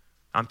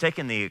 I'm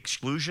taking the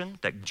exclusion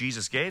that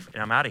Jesus gave,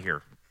 and I'm out of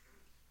here.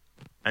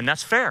 And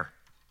that's fair.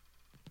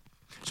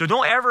 So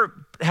don't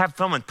ever have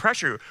someone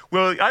pressure you.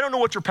 Well, I don't know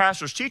what your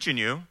pastor's teaching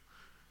you.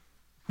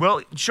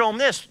 Well, show them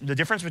this, the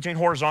difference between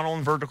horizontal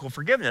and vertical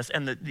forgiveness.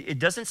 And it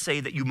doesn't say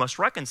that you must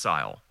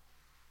reconcile.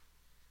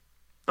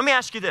 Let me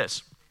ask you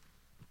this.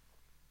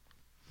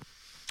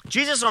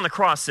 Jesus on the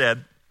cross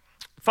said,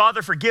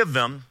 Father, forgive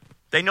them.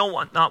 They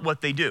know not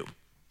what they do.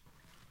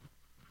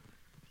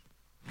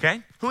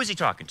 Okay? Who is he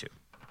talking to?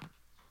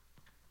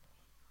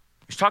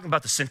 He's talking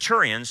about the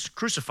centurions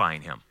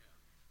crucifying him,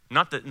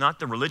 not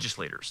the religious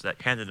leaders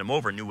that handed him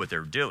over and knew what they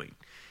were doing.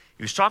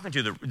 He was talking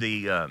to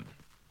the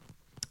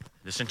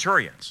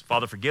centurions.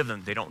 Father, forgive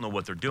them. They don't know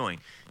what they're doing.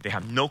 They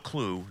have no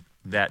clue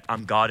that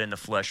I'm God in the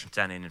flesh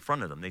standing in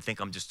front of them. They think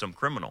I'm just some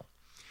criminal.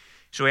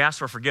 So he asked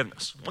for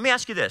forgiveness. Let me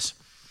ask you this.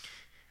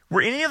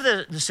 Were any of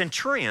the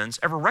centurions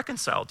ever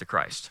reconciled to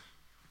Christ?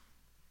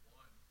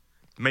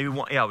 Maybe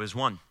one. Yeah, it was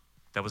one.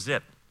 That was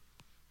it.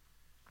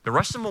 The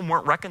rest of them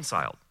weren't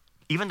reconciled,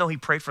 even though he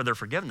prayed for their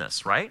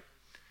forgiveness, right?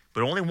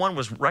 But only one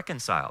was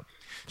reconciled.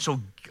 So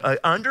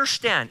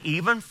understand,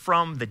 even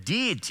from the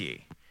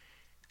deity,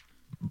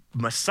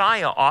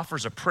 Messiah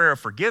offers a prayer of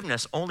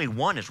forgiveness. Only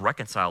one is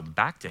reconciled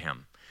back to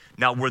him.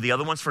 Now, were the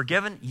other ones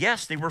forgiven?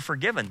 Yes, they were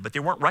forgiven, but they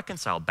weren't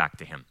reconciled back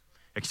to him,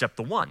 except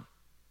the one.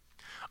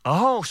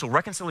 Oh, so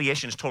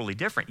reconciliation is totally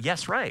different.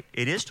 Yes, right.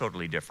 It is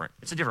totally different.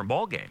 It's a different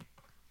ballgame.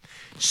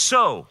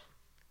 So,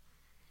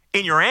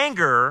 in your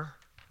anger,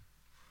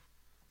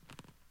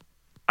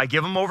 I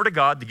give them over to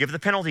God to give the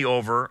penalty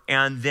over,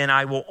 and then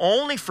I will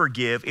only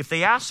forgive if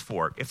they ask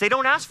for it. If they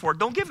don't ask for it,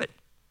 don't give it,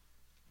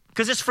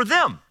 because it's for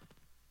them.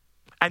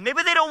 And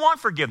maybe they don't want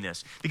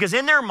forgiveness because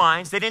in their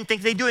minds, they didn't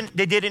think they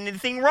did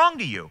anything wrong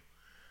to you.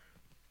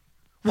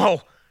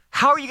 Well,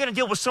 how are you going to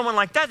deal with someone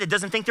like that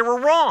doesn't think they were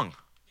wrong?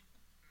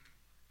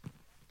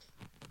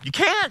 You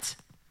can't.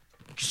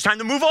 It's time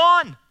to move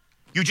on.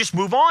 You just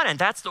move on, and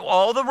that's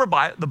all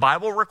the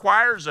Bible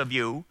requires of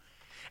you.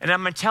 And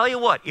I'm going to tell you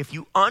what, if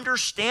you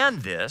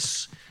understand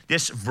this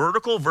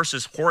vertical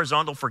versus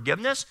horizontal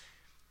forgiveness,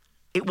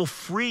 it will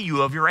free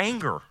you of your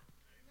anger.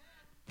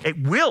 It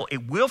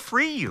will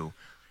free you.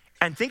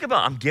 And think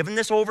about it, I'm giving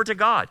this over to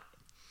God.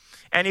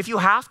 And if you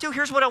have to,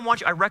 here's what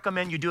I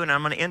recommend you do, and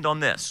I'm going to end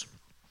on this.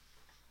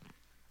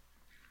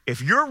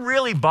 If you're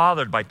really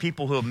bothered by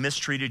people who have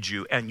mistreated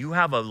you and you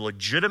have a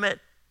legitimate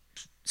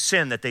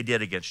sin that they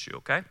did against you,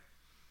 okay?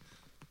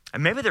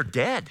 And maybe they're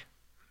dead.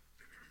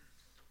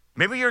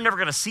 Maybe you're never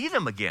going to see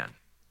them again,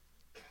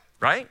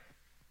 right?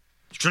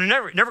 So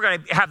you're never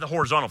going to have the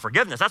horizontal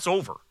forgiveness. That's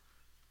over.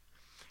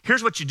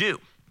 Here's what you do.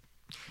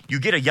 You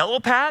get a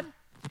yellow pad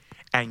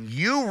and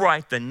you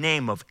write the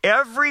name of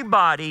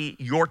everybody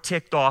you're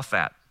ticked off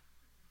at,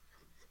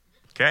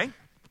 okay?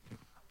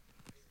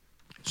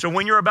 So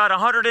when you're about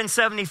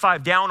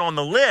 175 down on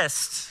the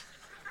list,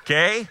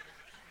 okay,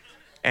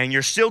 and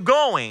you're still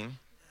going,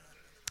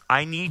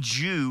 I need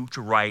you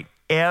to write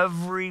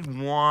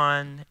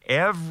everything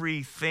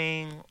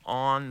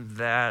on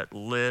that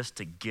list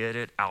to get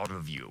it out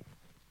of you.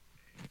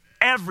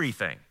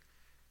 Everything.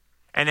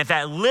 And if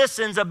that list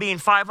ends up being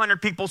 500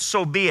 people,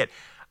 so be it.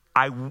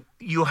 I,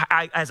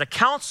 as a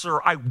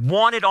counselor, I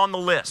want it on the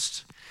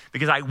list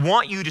because I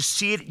want you to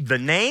see it, the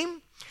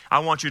name. I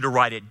want you to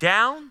write it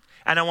down.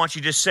 And I want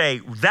you to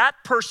say, that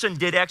person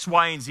did X,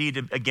 Y, and Z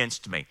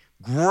against me.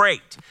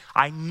 Great.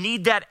 I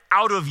need that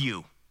out of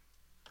you.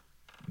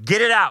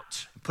 Get it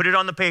out. Put it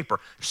on the paper.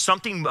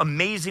 Something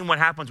amazing what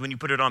happens when you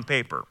put it on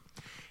paper.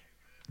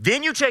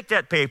 Then you take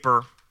that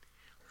paper,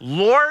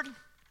 Lord,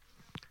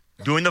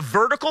 doing the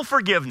vertical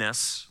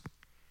forgiveness,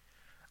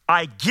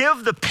 I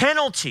give the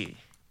penalty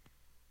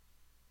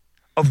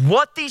of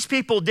what these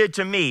people did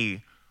to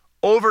me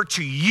over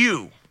to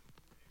you.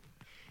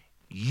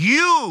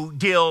 You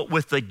deal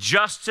with the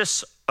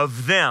justice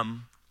of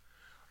them,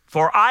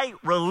 for I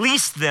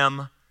release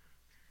them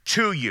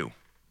to you.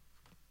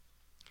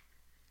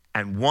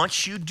 And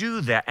once you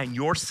do that and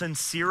you're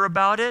sincere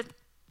about it,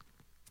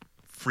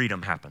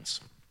 freedom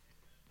happens.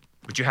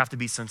 But you have to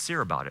be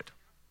sincere about it.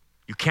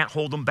 You can't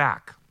hold them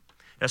back.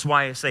 That's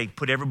why I say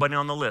put everybody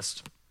on the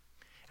list.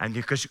 And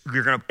because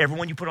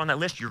everyone you put on that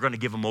list, you're going to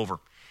give them over.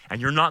 And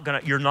you're not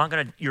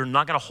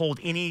gonna hold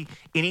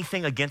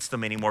anything against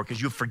them anymore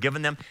because you've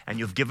forgiven them and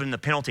you've given them the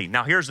penalty.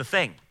 Now here's the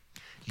thing.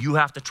 You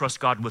have to trust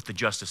God with the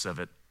justice of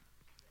it.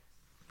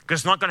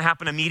 Because it's not gonna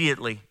happen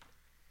immediately.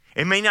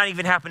 It may not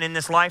even happen in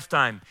this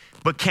lifetime.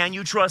 But can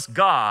you trust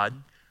God,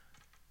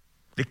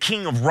 the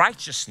King of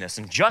righteousness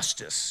and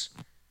justice,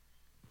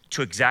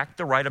 to exact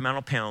the right amount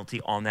of penalty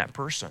on that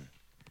person?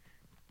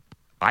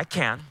 I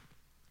can.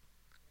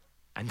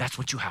 And that's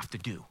what you have to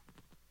do.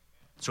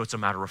 So it's a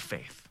matter of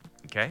faith.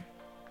 Okay?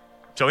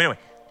 So anyway,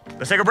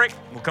 let's take a break.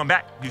 We'll come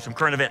back, do some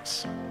current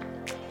events.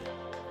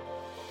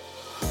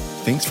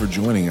 Thanks for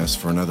joining us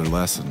for another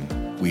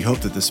lesson. We hope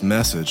that this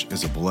message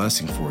is a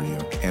blessing for you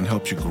and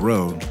helps you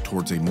grow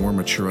towards a more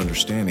mature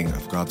understanding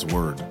of God's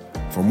Word.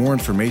 For more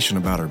information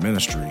about our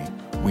ministry,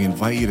 we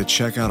invite you to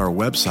check out our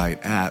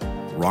website at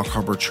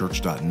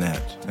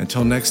rockharborchurch.net.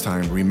 Until next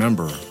time,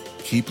 remember,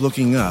 keep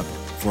looking up,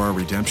 for our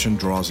redemption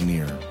draws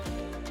near.